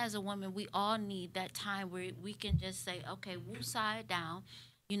man and as a woman, we all need that time where we can just say, okay, woosah down.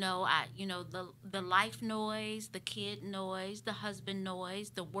 The life noise, the kid noise, the husband noise,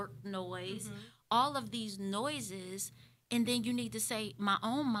 the work noise, all of these noises. And then you need to say, my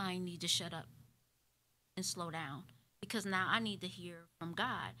own mind needs to shut up and slow down, because now I need to hear from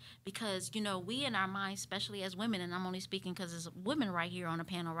God. Because, we in our minds, especially as women, and I'm only speaking because there's women right here on the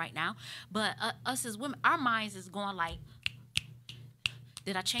panel right now, but us as women, our minds is going like,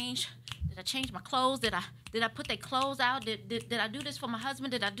 did I change my clothes? Did I put their clothes out? Did I do this for my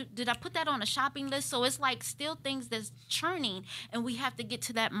husband? Did I put that on a shopping list? So it's like still things that's churning, and we have to get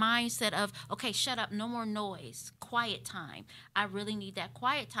to that mindset of, okay, shut up, no more noise, quiet time. I really need that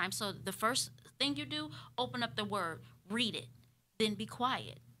quiet time. So the first thing you do, open up the word, read it, then be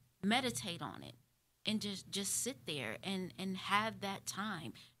quiet, meditate on it, and just sit there and have that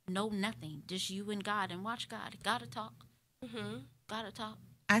time. Know nothing, just you and God, and watch God. Gotta talk. Gotta talk.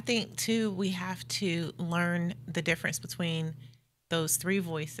 I think, too, we have to learn the difference between those three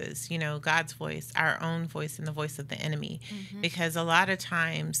voices, God's voice, our own voice, and the voice of the enemy. Because a lot of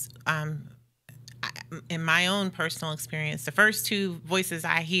times, in my own personal experience, the first two voices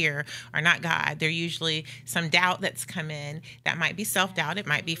I hear are not God. They're usually some doubt that's come in. That might be self-doubt. It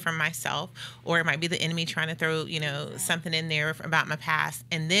might be from myself, or it might be the enemy trying to throw, something in there about my past.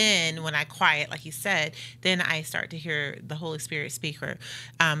 And then when I quiet, like you said, then I start to hear the Holy Spirit speaker.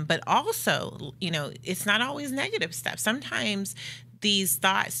 But also, it's not always negative stuff. Sometimes these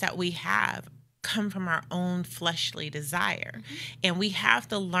thoughts that we have come from our own fleshly desire. And we have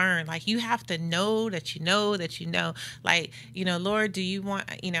to learn, like, you have to know that you know that you know, like, Lord, do you want,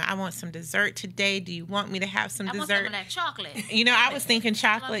 I want some dessert today. Do you want me to have some dessert? I want some of that chocolate. I was thinking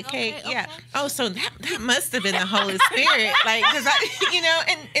chocolate cake. Okay. Yeah. Oh, so that must have been the Holy Spirit. Like, cause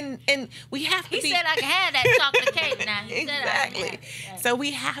and we have to He said I can have that chocolate cake now. Exactly. So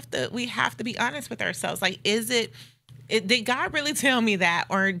we have to be honest with ourselves. Like, did God really tell me that,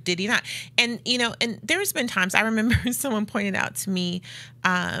 or did he not? And, and there's been times I remember someone pointed out to me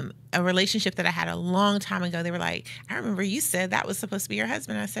a relationship that I had a long time ago. They were like, I remember you said that was supposed to be your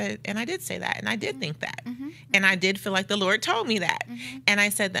husband. I said, and I did say that, and I did think that. And I did feel like the Lord told me that. And I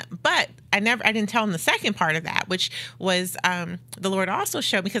said that, but I didn't tell him the second part of that, which was the Lord also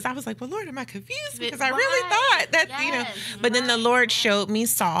showed me, because I was like, well, Lord, am I confused? Because I really thought that, but then the Lord showed me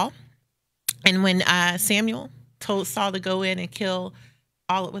Saul. And when Samuel told Saul to go in and kill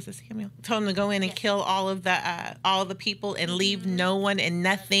was it Samuel? Told him to go in and kill all the people and leave no one and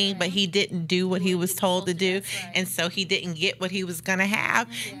nothing, but he didn't do what he was told to do. And so he didn't get what he was going to have.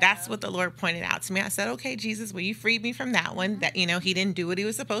 That's what the Lord pointed out to me. I said, okay, Jesus, well, you freed me from that one, that, he didn't do what he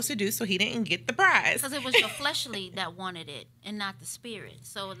was supposed to do. So he didn't get the prize. Because it was your fleshly that wanted it and not the spirit.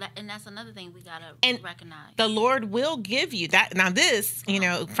 So and that's another thing we got to recognize. The Lord will give you that. Now this,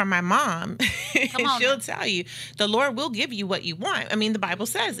 from my mom, she'll tell you, the Lord will give you what you want. I mean, the Bible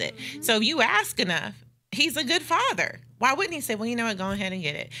says it. So if you ask enough, he's a good father. Why wouldn't he say, well, you know what, go ahead and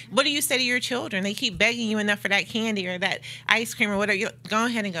get it? What do you say to your children? They keep begging you enough for that candy or that ice cream or whatever. You go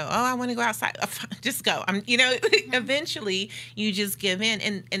ahead and go, oh, I want to go outside. Just go. Eventually you just give in,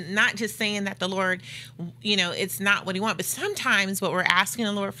 and not just saying that the Lord, it's not what he wants, but sometimes what we're asking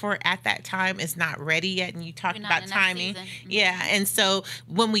the Lord for at that time is not ready yet. And you talked about timing. Yeah. And so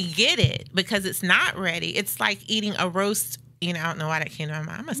when we get it, because it's not ready, it's like eating a roast. I don't know why that came to my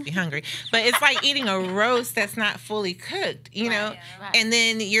mind. I must be hungry. But it's like eating a roast that's not fully cooked, Right. And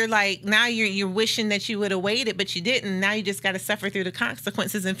then you're like, now you're wishing that you would have waited, but you didn't. Now you just got to suffer through the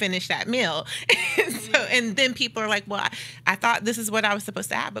consequences and finish that meal. And then people are like, well, I thought this is what I was supposed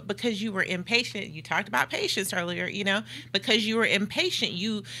to have. But because you were impatient, you talked about patience earlier, because you were impatient,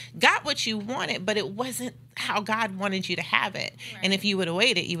 you got what you wanted, but it wasn't how God wanted you to have it. Right. And if you would have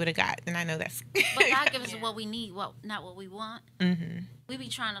waited, you would have got. And I know that's. But God gives us what we need, not what we want. Mm-hmm. We be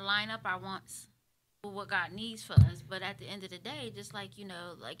trying to line up our wants with what God needs for us. But at the end of the day, just like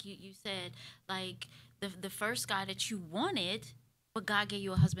like you said, like the first guy that you wanted, but God gave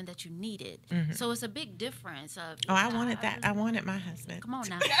you a husband that you needed. Mm-hmm. So it's a big difference. I wanted that. I wanted my husband. Come on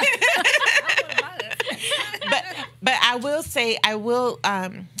now. but I will say, I will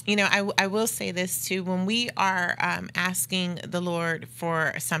say this too. When we are asking the Lord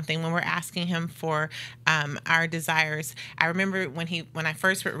for something, when we're asking him for our desires, I remember when I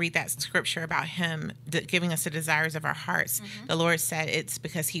first would read that scripture about him giving us the desires of our hearts, the Lord said it's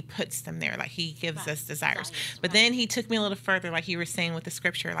because he puts them there, like he gives us desires. But then he took me a little further, like you were saying with the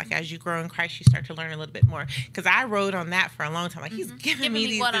scripture, like as you grow in Christ, you start to learn a little bit more. Because I rode on that for a long time, like he's giving me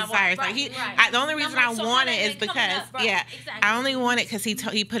these desires. The only reason I want it is because I only want it because he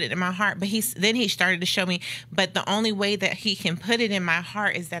put it in my heart. But then he started to show me, but the only way that he can put it in my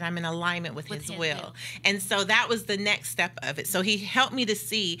heart is that I'm in alignment with his will. And so that was the next step of it. So he helped me to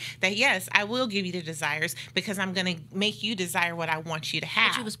see that, yes, I will give you the desires because I'm going to make you desire what I want you to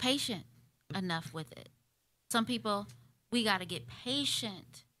have. But you was patient enough with it. Some people, we got to get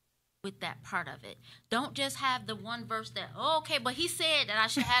patient with that part of it. Don't just have the one verse that, oh, okay, but he said that I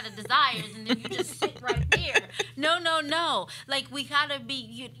should have the desires, and then you just sit right there. No. Like, we gotta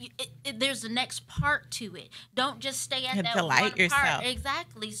be. There's the next part to it. Don't just stay at that delight one yourself. part.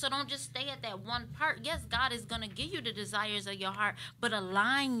 Exactly. So don't just stay at that one part. Yes, God is gonna give you the desires of your heart, but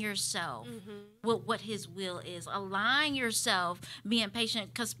align yourself with what His will is. Align yourself, being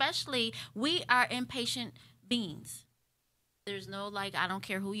patient, because especially we are impatient beings. There's no, like, I don't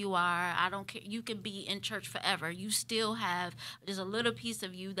care who you are. I don't care. You can be in church forever. You still have, there's a little piece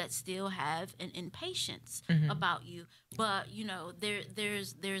of you that still have an impatience about you. But,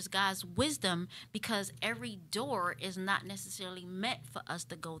 there's God's wisdom, because every door is not necessarily meant for us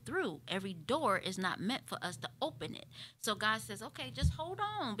to go through. Every door is not meant for us to open it. So God says, okay, just hold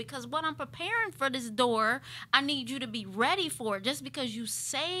on, because what I'm preparing for this door, I need you to be ready for it. Just because you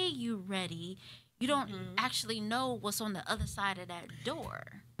say you're ready, you don't actually know what's on the other side of that door.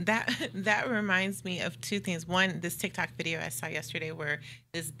 That reminds me of two things. One, this TikTok video I saw yesterday where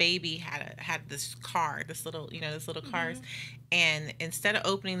this baby had this car, this little cars, and instead of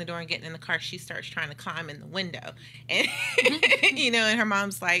opening the door and getting in the car, she starts trying to climb in the window, and and her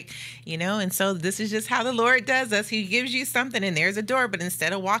mom's like, and so this is just how the Lord does us. He gives you something, and there's a door, but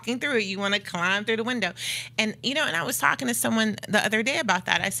instead of walking through it, you want to climb through the window, and and I was talking to someone the other day about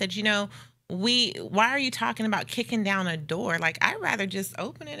that. I said, why are you talking about kicking down a door? Like, I'd rather just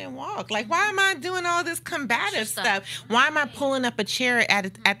open it and walk. Like, why am I doing all this combative stuff? Why am I pulling up a chair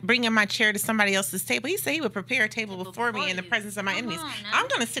at bringing my chair to somebody else's table? He said he would prepare a table before me in the presence of my enemies. I'm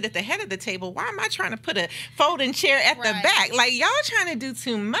going to sit at the head of the table. Why am I trying to put a folding chair at the back? Like, y'all trying to do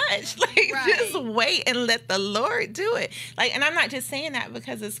too much. Like, just wait and let the Lord do it. Like, and I'm not just saying that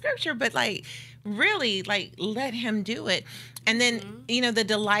because of scripture, but like, really, like, let him do it. And then, the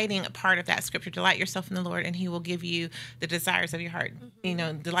delighting part of that scripture, delight yourself in the Lord and he will give you the desires of your heart.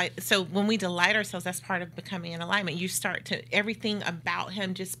 Delight. So when we delight ourselves, that's part of becoming in alignment. You start to, everything about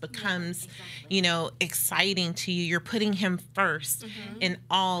him just becomes, exciting to you. You're putting him first in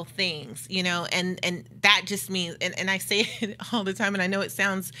all things, and that just means, and I say it all the time, and I know it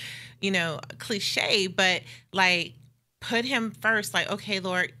sounds, cliche, but like, put him first. Like, okay,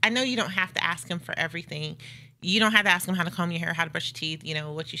 Lord, I know you don't have to ask him for everything. You don't have to ask him how to comb your hair, how to brush your teeth,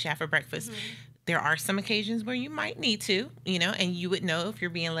 what you should have for breakfast. There are some occasions where you might need to, and you would know if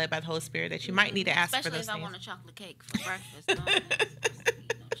you're being led by the Holy Spirit that you might need to ask Especially for those if things. I want a chocolate cake for breakfast. No, I'm not supposed to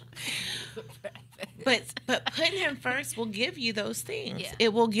eat no chocolate cake for breakfast. But putting him first will give you those things. Yeah.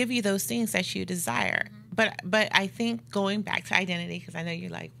 It will give you those things that you desire. But I think going back to identity, because I know you're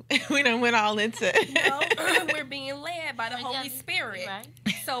like, we done went all into We're being led by the Holy Spirit. Right.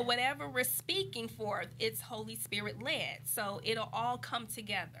 So whatever we're speaking for, it's Holy Spirit led. So it'll all come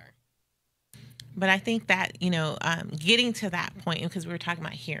together. But I think that, getting to that point, because we were talking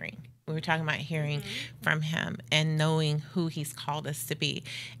about hearing. We were talking about hearing from him and knowing who he's called us to be,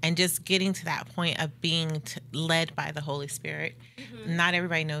 and just getting to that point of being led by the Holy Spirit. Not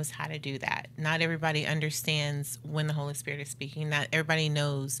everybody knows how to do that. Not everybody understands when the Holy Spirit is speaking. Not everybody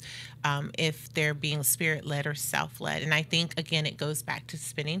knows if they're being spirit-led or self-led. And I think, again, it goes back to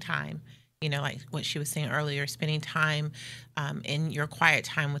spending time. Like what she was saying earlier, spending time in your quiet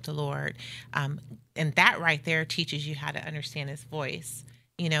time with the Lord. And that right there teaches you how to understand his voice,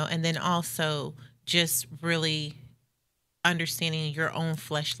 and then also just really understanding your own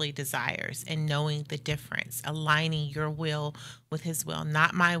fleshly desires and knowing the difference, aligning your will with his will.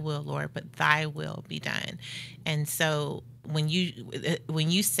 Not my will, Lord, but thy will be done. And so when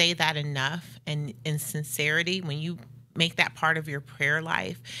you say that enough and in sincerity, when you make that part of your prayer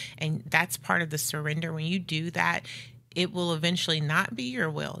life, and that's part of the surrender, when you do that, it will eventually not be your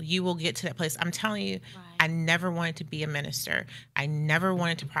will. You will get to that place. I'm telling you, right. I never wanted to be a minister. I never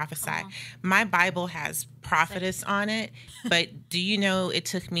wanted to prophesy. My Bible has prophetess on it, but do you know it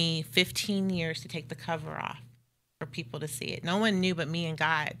took me 15 years to take the cover off for people to see it? No one knew but me and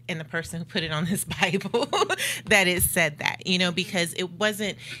God and the person who put it on this Bible that it said that, because it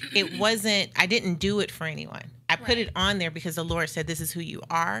wasn't, I didn't do it for anyone. I put it on there because the Lord said, this is who you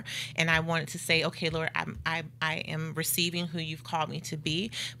are. And I wanted to say, okay, Lord, I am receiving who you've called me to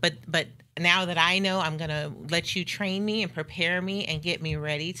be. But now that I know, I'm going to let you train me and prepare me and get me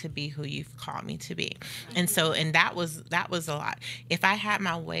ready to be who you've called me to be. And so, and that was a lot. If I had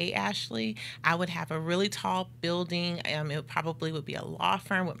my way, Ashli, I would have a really tall building. It probably would be a law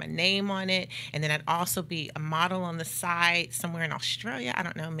firm with my name on it. And then I'd also be a model on the side somewhere in Australia. I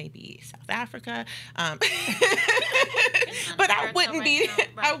don't know, maybe South Africa. But I wouldn't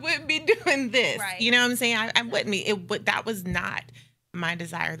be doing this. Right. You know what I'm saying? I wouldn't be. That was not my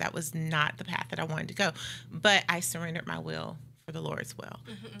desire. That was not the path that I wanted to go. But I surrendered my will for the Lord's will.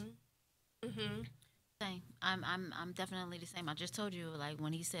 Same. I'm definitely the same. I just told you, like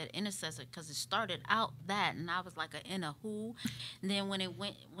when he said intercessor, because it started out that, and I was like a in a who. And then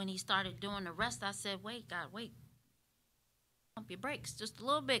when he started doing the rest, I said, wait, God, wait, pump your brakes just a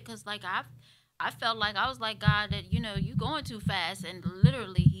little bit, because like I felt like I was like, God, that you going too fast, and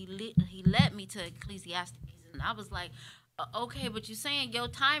literally he led me to Ecclesiastes, and I was like, okay, but you're saying your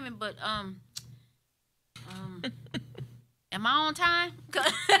timing, but am I on time?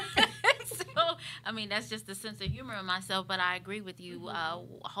 So I mean, that's just the sense of humor in myself, but I agree with you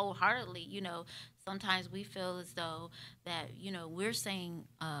wholeheartedly. Sometimes we feel as though that we're saying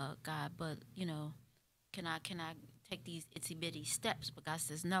God, but can I take these itsy bitty steps? But God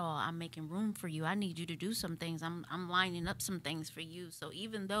says, no, I'm making room for you. I need you to do some things. I'm lining up some things for you. So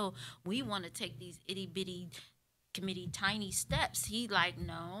even though we want to take these itty bitty committee tiny steps, he like,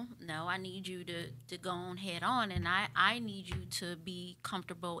 no, I need you to go on head on, and I need you to be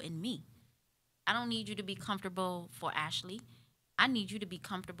comfortable in me. I don't need you to be comfortable for Ashli. I need you to be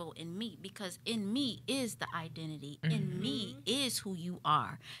comfortable in me, because in me is the identity. In me is who you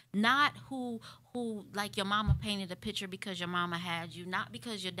are, not who like your mama painted a picture because your mama had you, not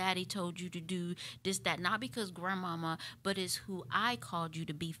because your daddy told you to do this, that, not because grandmama, but it's who I called you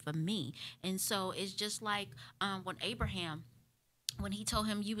to be for me. And so it's just like when Abraham, when he told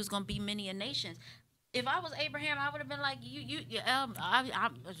him you was gonna be many a nations. If I was Abraham, I would have been like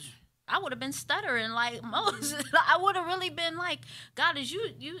I would have been stuttering like Moses. I would have really been like, God, is you.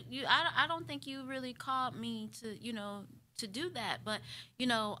 I don't think you really called me to to do that. But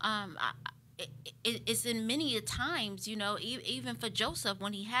it's in many a times, even for Joseph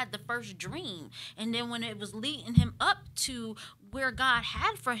when he had the first dream, and then when it was leading him up to where God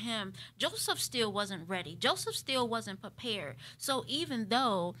had for him, Joseph still wasn't ready. Joseph still wasn't prepared. So even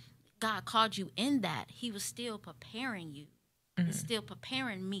though God called you in that, he was still preparing you. He's still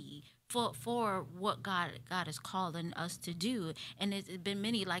preparing me for what God is calling us to do. And it's been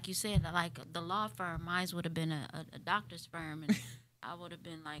many, like you said, like the law firm. Mine would have been a doctor's firm, and I would have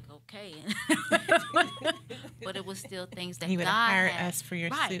been like, okay. But it was still things that He would God have hired had. us for your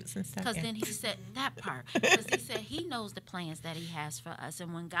Right. suits and stuff. Because Yeah. then he said that part. Because he said he knows the plans that he has for us.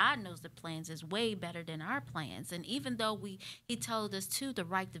 And when God knows the plans, is way better than our plans. And even though he told us to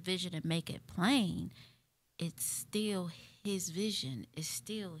write the vision and make it plain, it's still his vision. It's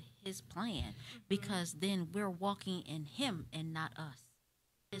still his plan. Because then we're walking in him and not us.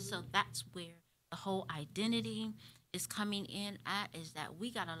 And so that's where the whole identity is coming in at, is that we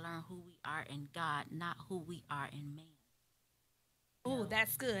got to learn who we are in God, not who we are in man. Oh,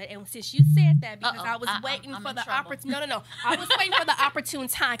 that's good. And since you said that, because Uh-oh. I was waiting I'm for in the trouble. opportunity. No. I was waiting for the opportune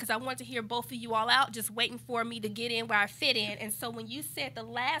time because I wanted to hear both of you all out, just waiting for me to get in where I fit in. And so when you said the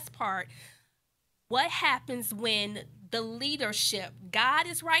last part, what happens when the leadership, God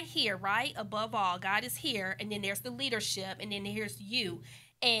is right here, right? Above all, God is here. And then there's the leadership, and then here's you.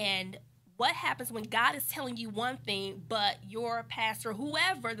 And what happens when God is telling you one thing, but your pastor,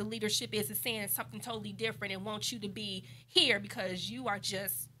 whoever the leadership is saying something totally different and wants you to be here because you are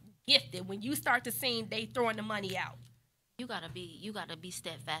just gifted? When you start to sing, they throwing the money out. You gotta be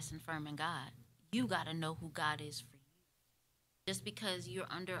steadfast and firm in God. You gotta know who God is for you. Just because you're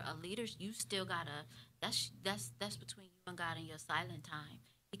under a leader, you still gotta. That's between you and God in your silent time.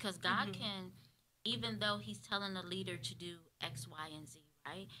 Because God can, even though He's telling the leader to do X, Y, and Z,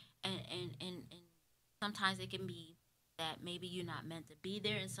 right? And sometimes it can be that maybe you're not meant to be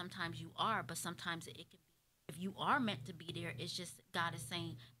there, and sometimes you are. But sometimes it can be, if you are meant to be there, it's just God is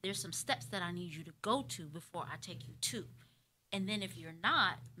saying there's some steps that I need you to go to before I take you to. And then if you're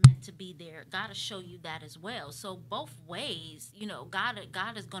not meant to be there, God will show you that as well. So both ways, God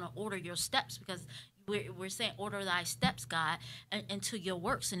is going to order your steps, because we're saying order thy steps, God, into your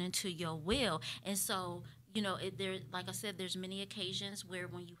works and into your will. And so, there, like I said, there's many occasions where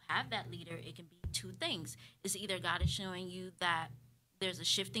when you have that leader, it can be two things. It's either God is showing you that there's a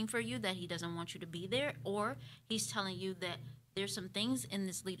shifting for you, that He doesn't want you to be there, or He's telling you that there's some things in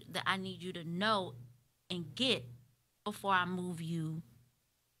this leader that I need you to know and get before I move you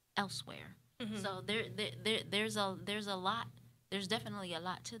elsewhere. So there's a lot. There's definitely a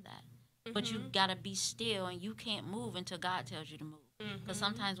lot to that. But you gotta be still, and you can't move until God tells you to move. Because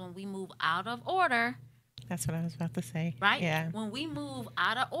sometimes when we move out of order, That's what I was about to say. right? Yeah. When we move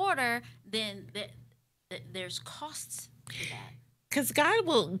out of order, then there's costs to that. Because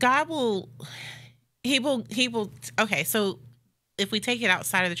he will. Okay, so if we take it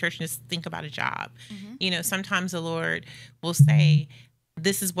outside of the church and just think about a job, sometimes the Lord will say,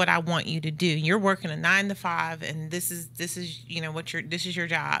 this is what I want you to do. You're working a 9 to 5, and this is this is your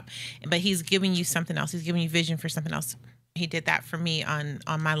job. But He's giving you something else. He's giving you vision for something else. He did that for me on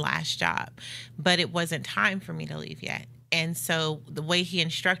my last job, but it wasn't time for me to leave yet. And so the way He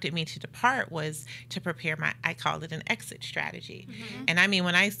instructed me to depart was to prepare I called it an exit strategy. And I mean,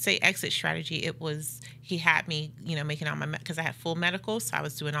 when I say exit strategy, it was, He had me, making all because I had full medical. So I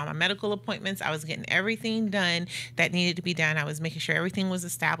was doing all my medical appointments. I was getting everything done that needed to be done. I was making sure everything was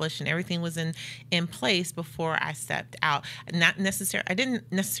established and everything was in place before I stepped out. I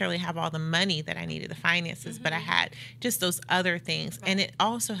didn't necessarily have all the money that I needed, the finances, but I had just those other things. Right. And it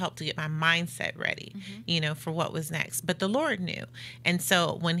also helped to get my mindset ready, for what was next. But the Lord knew. And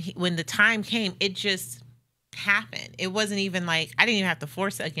so when the time came, it just happened. It wasn't even like, I didn't even have to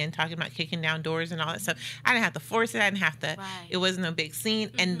force it. Again, talking about kicking down doors and all that stuff. I didn't have to force it. I didn't have to, It wasn't a big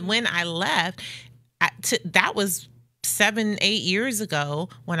scene. And when I left, that was 7-8 years ago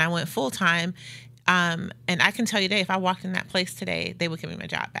when I went full time. And I can tell you today, if I walked in that place today, they would give me my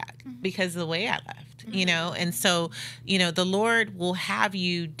job back because of the way I left. And so, the Lord will have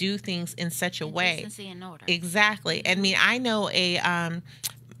you do things in such a way. Decency and order. Exactly. I mean, I know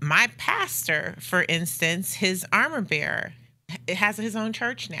my pastor, for instance, his armor bearer, has his own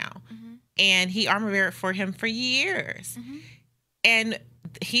church now, and he armor beared for him for years. And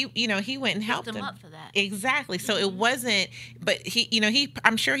he went and helped him up for that. Exactly. So it wasn't, but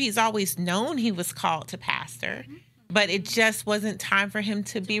I'm sure he's always known he was called to pastor, but it just wasn't time for him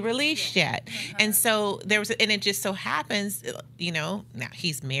to be released yet. And so and it just so happens, now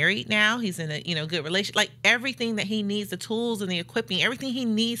he's married now, he's in a, good relationship, like everything that he needs, the tools and the equipping, everything he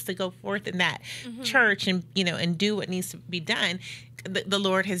needs to go forth in that church and, and do what needs to be done. The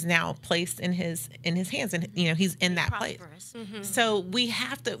Lord has now placed in his hands, and he's in that place. So we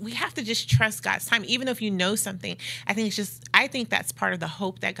have to just trust God's time, even if you know something. I think that's part of the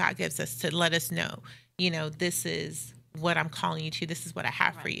hope that God gives us, to let us know, this is what I'm calling you to. This is what I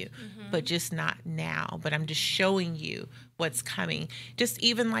have for you, but just not now. But I'm just showing you what's coming. Just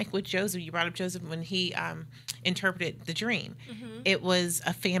even like with Joseph, you brought up Joseph when he interpreted the dream. It was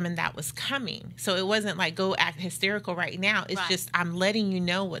a famine that was coming. So it wasn't like go act hysterical right now. It's just I'm letting you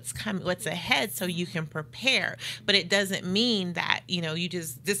know what's coming, what's ahead, so you can prepare. But it doesn't mean that, you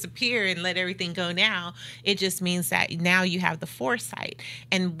just disappear and let everything go now. It just means that now you have the foresight.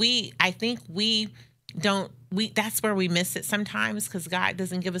 And I think that's where we miss it sometimes, because God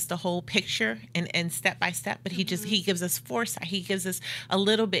doesn't give us the whole picture and step by step, but he gives us foresight. He gives us a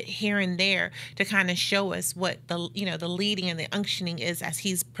little bit here and there to kind of show us what the leading and the unctioning is as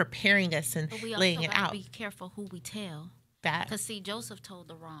he's preparing us and laying it out. Be careful who we tell. That, because see, Joseph told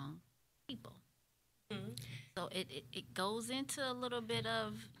the wrong people. So it goes into a little bit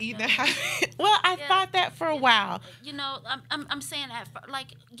of well, I thought that for a while. I'm saying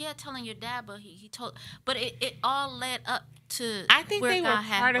that telling your dad, but he told, but it all led up to. I think they were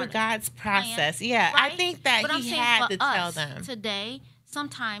part of God's process. Plan, yeah, right? I think that he had to tell them. Today,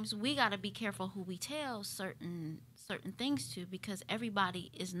 sometimes we got to be careful who we tell certain things to, because everybody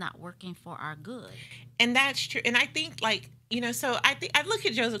is not working for our good. And that's true. And I think so I look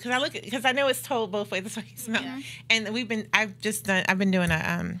at Joseph because I know it's told both ways. That's why he smelled. Yeah. And I've been doing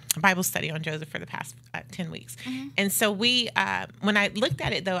a Bible study on Joseph for the past 10 weeks. And so when I looked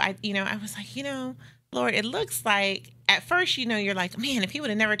at it though, I was like, Lord, it looks like at first, you're like, man, if he would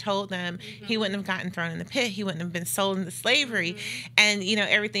have never told them, he wouldn't have gotten thrown in the pit. He wouldn't have been sold into slavery, and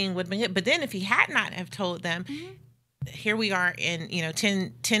everything would have been hit. But then if he had not have told them, here we are in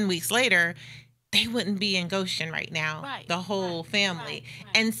 10 weeks later, they wouldn't be in Goshen right now, the whole family.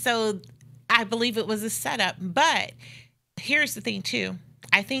 And so I believe it was a setup. But here's the thing too.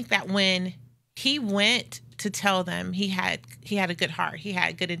 I think that when he went to tell them, he had a good heart, he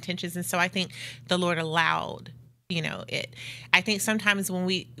had good intentions, and so I think the Lord allowed it. I think sometimes when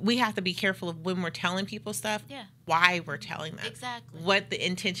we have to be careful of when we're telling people stuff, why we're telling them, exactly what the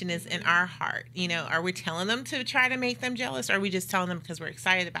intention is in our heart. Are we telling them to try to make them jealous, or are we just telling them because we're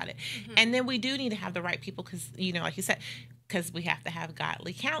excited about it? And then we do need to have the right people, because like you said, because we have to have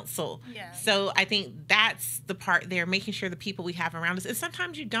godly counsel. Yeah. So I think that's the part there, making sure the people we have around us, and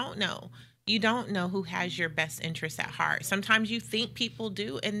sometimes you don't know. You don't know who has your best interests at heart. Sometimes you think people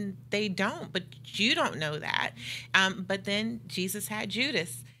do and they don't, but you don't know that. But then Jesus had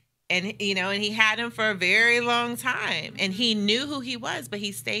Judas, and and he had him for a very long time, and he knew who he was, but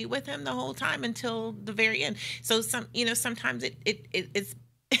he stayed with him the whole time until the very end. So sometimes it's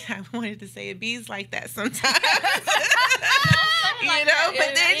I wanted to say it bees like that sometimes. But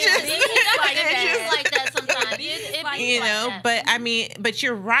they're just like that sometimes. But I mean, but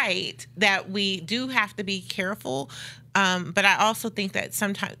you're right that we do have to be careful. But I also think that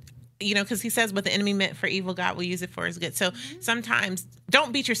sometimes, because he says what the enemy meant for evil, God will use it for his good. So sometimes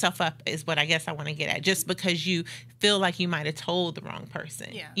don't beat yourself up is what I guess I want to get at, just because you feel like you might have told the wrong person.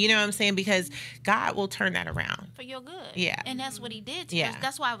 Yeah. You know what I'm saying? Because God will turn that around. For your good. Yeah. And that's what he did. Yeah.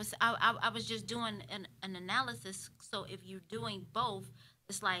 That's why I was just doing an analysis. So if you're doing both,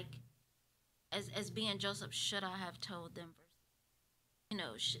 it's like, as being Joseph, should I have told them?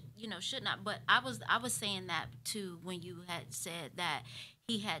 Should not. But I was saying that too when you had said that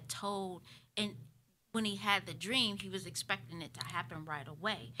he had told, and when he had the dream, he was expecting it to happen right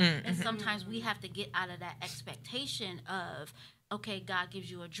away. And sometimes we have to get out of that expectation of, okay, God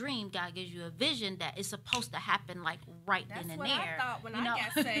gives you a dream, God gives you a vision that is supposed to happen like right then and there. That's what I thought when I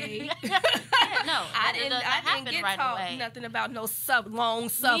got saved. I didn't get right taught away. nothing about no long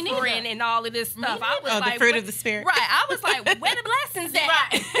suffering and all of this stuff. I was the fruit of the Spirit. Right. I was like, where the blessings at?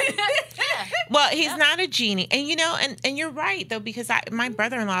 Right. Well, he's not a genie. And, and you're right, though, because my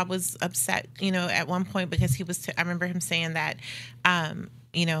brother-in-law was upset, at one point, because he was, I remember him saying that,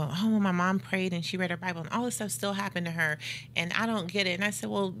 my mom prayed and she read her Bible and all this stuff still happened to her. And I don't get it. And I said,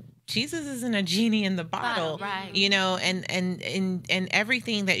 well, Jesus isn't a genie in the bottle, right. And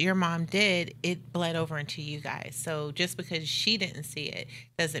everything that your mom did, it bled over into you guys. So just because she didn't see it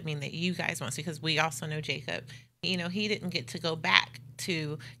doesn't mean that you guys won't see, because we also know Jacob, he didn't get to go back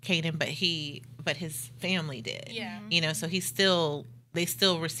to Canaan, but his family did. Yeah. So they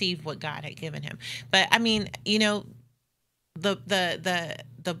still received what God had given him. But I mean, the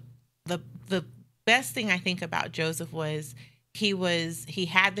best thing I think about Joseph was he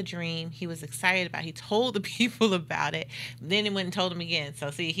had the dream, he was excited about it, he told the people about it, then he went and told them again.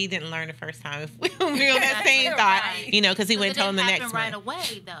 So see, he didn't learn the first time. If we on that same thought, right. Because he went and told them the next right one.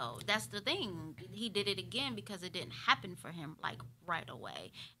 Away though. That's the thing. He did it again because it didn't happen for him like right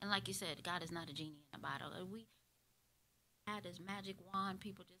away. And like you said, God is not a genie in a bottle. We had this magic wand,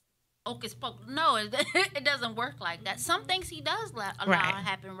 people just hocus pocus. No, it doesn't work like that. Some things he does allow Right. to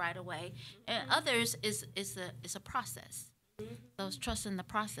happen right away, and others is a process. So it's trusting the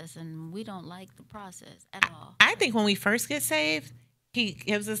process, and we don't like the process at all. I think when we first get saved, he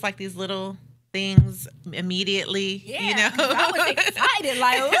gives us like these little things immediately. Yeah, You know, 'cause I was excited,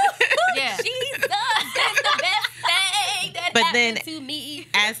 like, ooh, Yeah. Jesus is the best thing that But happened then to me.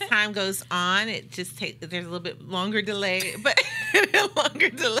 as time goes on, it just takes. There's a little bit longer delay, but a longer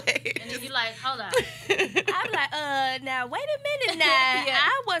delay. And then you're like, hold on. I'm like, now wait a minute now. Yeah.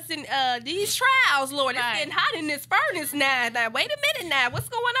 I wasn't these trials, Lord, it's Right. getting hot in this furnace now. Now wait a minute now. What's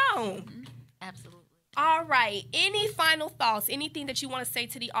going on? Absolutely. All right. Any final thoughts? Anything that you want to say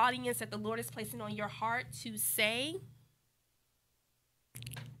to the audience that the Lord is placing on your heart to say?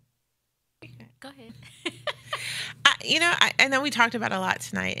 Go ahead. I know we talked about a lot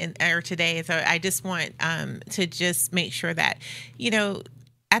tonight or today, so I just want to just make sure that,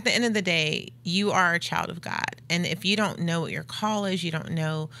 at the end of the day, you are a child of God. And if you don't know what your call is, you don't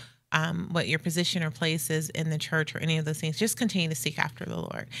know what your position or place is in the church or any of those things, just continue to seek after the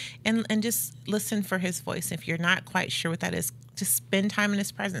Lord and just listen for his voice. If you're not quite sure what that is, just spend time in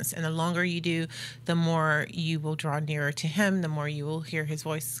his presence. And the longer you do, the more you will draw nearer to him, the more you will hear his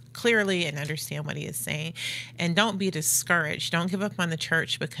voice clearly and understand what he is saying. And don't be discouraged. Don't give up on the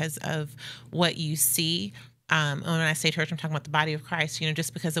church because of what you see. And when I say church, I'm talking about the body of Christ,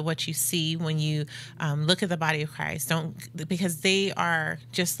 just because of what you see when you look at the body of Christ, because they are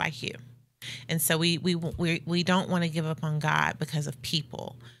just like you. And so we don't want to give up on God because of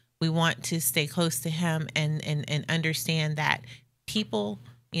people. We want to stay close to him and understand that people,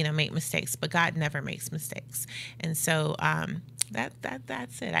 make mistakes, but God never makes mistakes. And so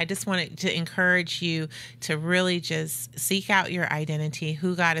that's it. I just wanted to encourage you to really just seek out your identity,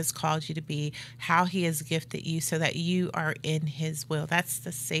 who God has called you to be, how he has gifted you so that you are in his will. That's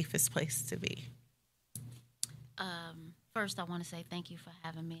the safest place to be. First, I want to say thank you for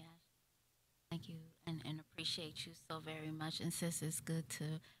having me. Thank you and appreciate you so very much. And sis, it's good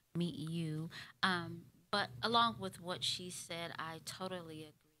to meet you. But along with what she said, I totally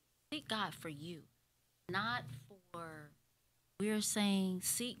agree. Seek God for you, not for... We're saying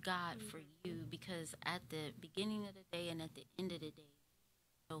seek God for you, because at the beginning of the day and at the end of the day,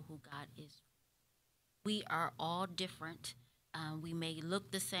 you know who God is. We are all different. We may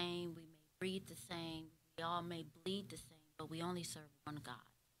look the same. We may breathe the same. We all may bleed the same, but we only serve one God.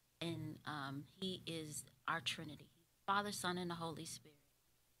 And he is our Trinity. He's the Father, Son, and the Holy Spirit.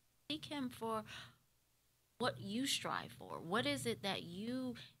 Seek him for what you strive for. What is it that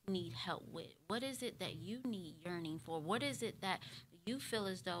you need help with? What is it that you need yearning for? What is it that you feel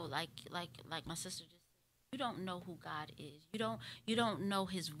as though, like my sister just said, you don't know who God is. You don't know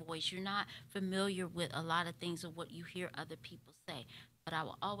his voice. You're not familiar with a lot of things of what you hear other people say. But I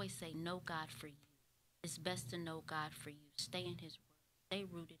will always say, know God for you. It's best to know God for you. Stay in his word. Stay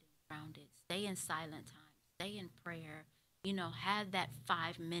rooted and grounded. Stay in silent time. Stay in prayer. Have that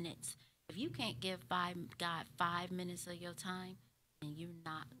 5 minutes. If you can't give God 5 minutes of your time, then you're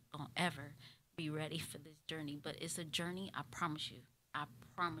not going to ever be ready for this journey. But it's a journey, I promise you. I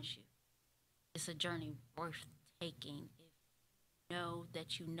promise you. It's a journey worth taking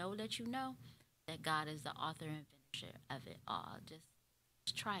if you know that God is the author and finisher of it all.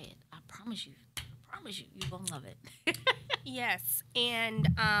 Just try it. I promise you. You're going to love it. Yes. And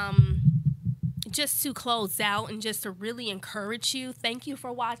just to close out and just to really encourage you, thank you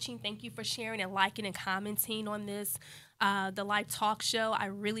for watching. Thank you for sharing and liking and commenting on this, the Life Talk Show. I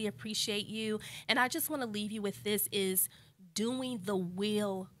really appreciate you. And I just want to leave you with this is doing the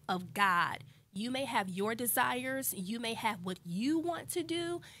will of God. You may have your desires, you may have what you want to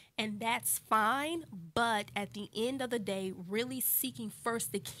do, and that's fine. But at the end of the day, really seeking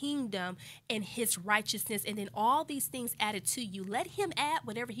first the kingdom and his righteousness, and then all these things added to you. Let him add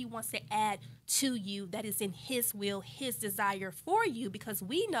whatever he wants to add to you that is in his will, his desire for you, because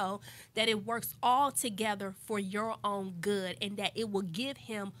we know that it works all together for your own good and that it will give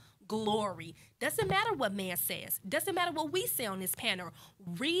him glory. Doesn't matter what man says. Doesn't matter what we say on this panel.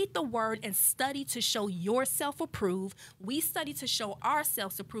 Read the word and study to show yourself approved. We study to show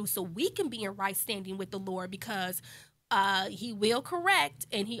ourselves approved so we can be in right standing with the Lord, because he will correct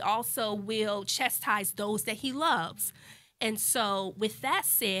and he also will chastise those that he loves. And so with that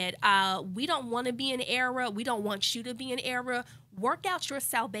said, we don't want to be in error. We don't want you to be in error. Work out your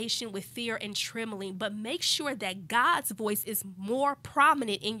salvation with fear and trembling, but make sure that God's voice is more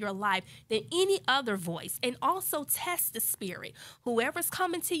prominent in your life than any other voice. And also test the spirit. Whoever's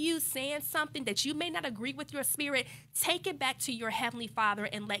coming to you saying something that you may not agree with your spirit, take it back to your Heavenly Father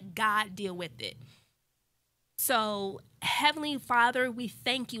and let God deal with it. So, Heavenly Father, we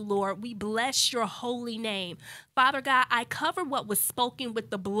thank you, Lord. We bless your holy name. Father God, I cover what was spoken with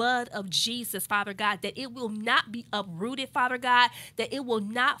the blood of Jesus, Father God, that it will not be uprooted, Father God, that it will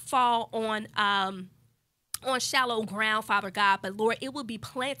not fall on shallow ground, Father God, but Lord, it will be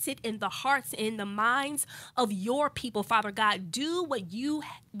planted in the hearts and in the minds of your people, Father God. Do what you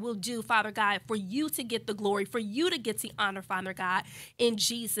will do, Father God, for you to get the glory, for you to get the honor, Father God, in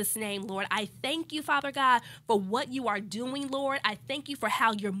Jesus' name, Lord. I thank you, Father God, for what you are doing, Lord. I thank you for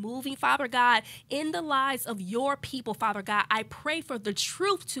how you're moving, Father God, in the lives of your people, Father God. I pray for the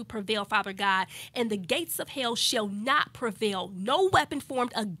truth to prevail, Father God, and the gates of hell shall not prevail. No weapon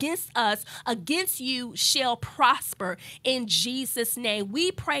formed against us, against you, shall prosper in Jesus' name.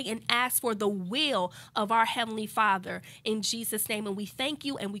 We pray and ask for the will of our Heavenly Father in Jesus' name, and we thank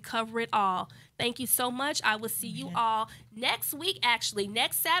you and we cover it all. Thank you so much. I will see you all next week. Actually,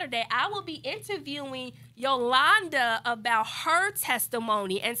 next Saturday, I will be interviewing Yolanda about her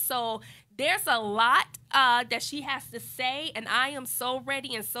testimony, and so there's a lot that she has to say, and I am so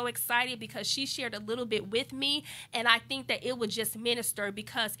ready and so excited because she shared a little bit with me, and I think that it would just minister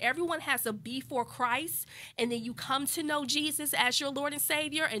because everyone has a before Christ, and then you come to know Jesus as your Lord and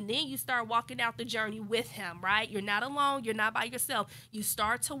Savior, and then you start walking out the journey with him, right? You're not alone. You're not by yourself. You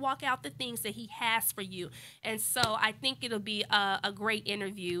start to walk out the things that he has for you, and so I think it'll be a great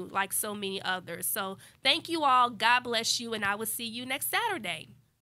interview like so many others. So thank you all. God bless you, and I will see you next Saturday.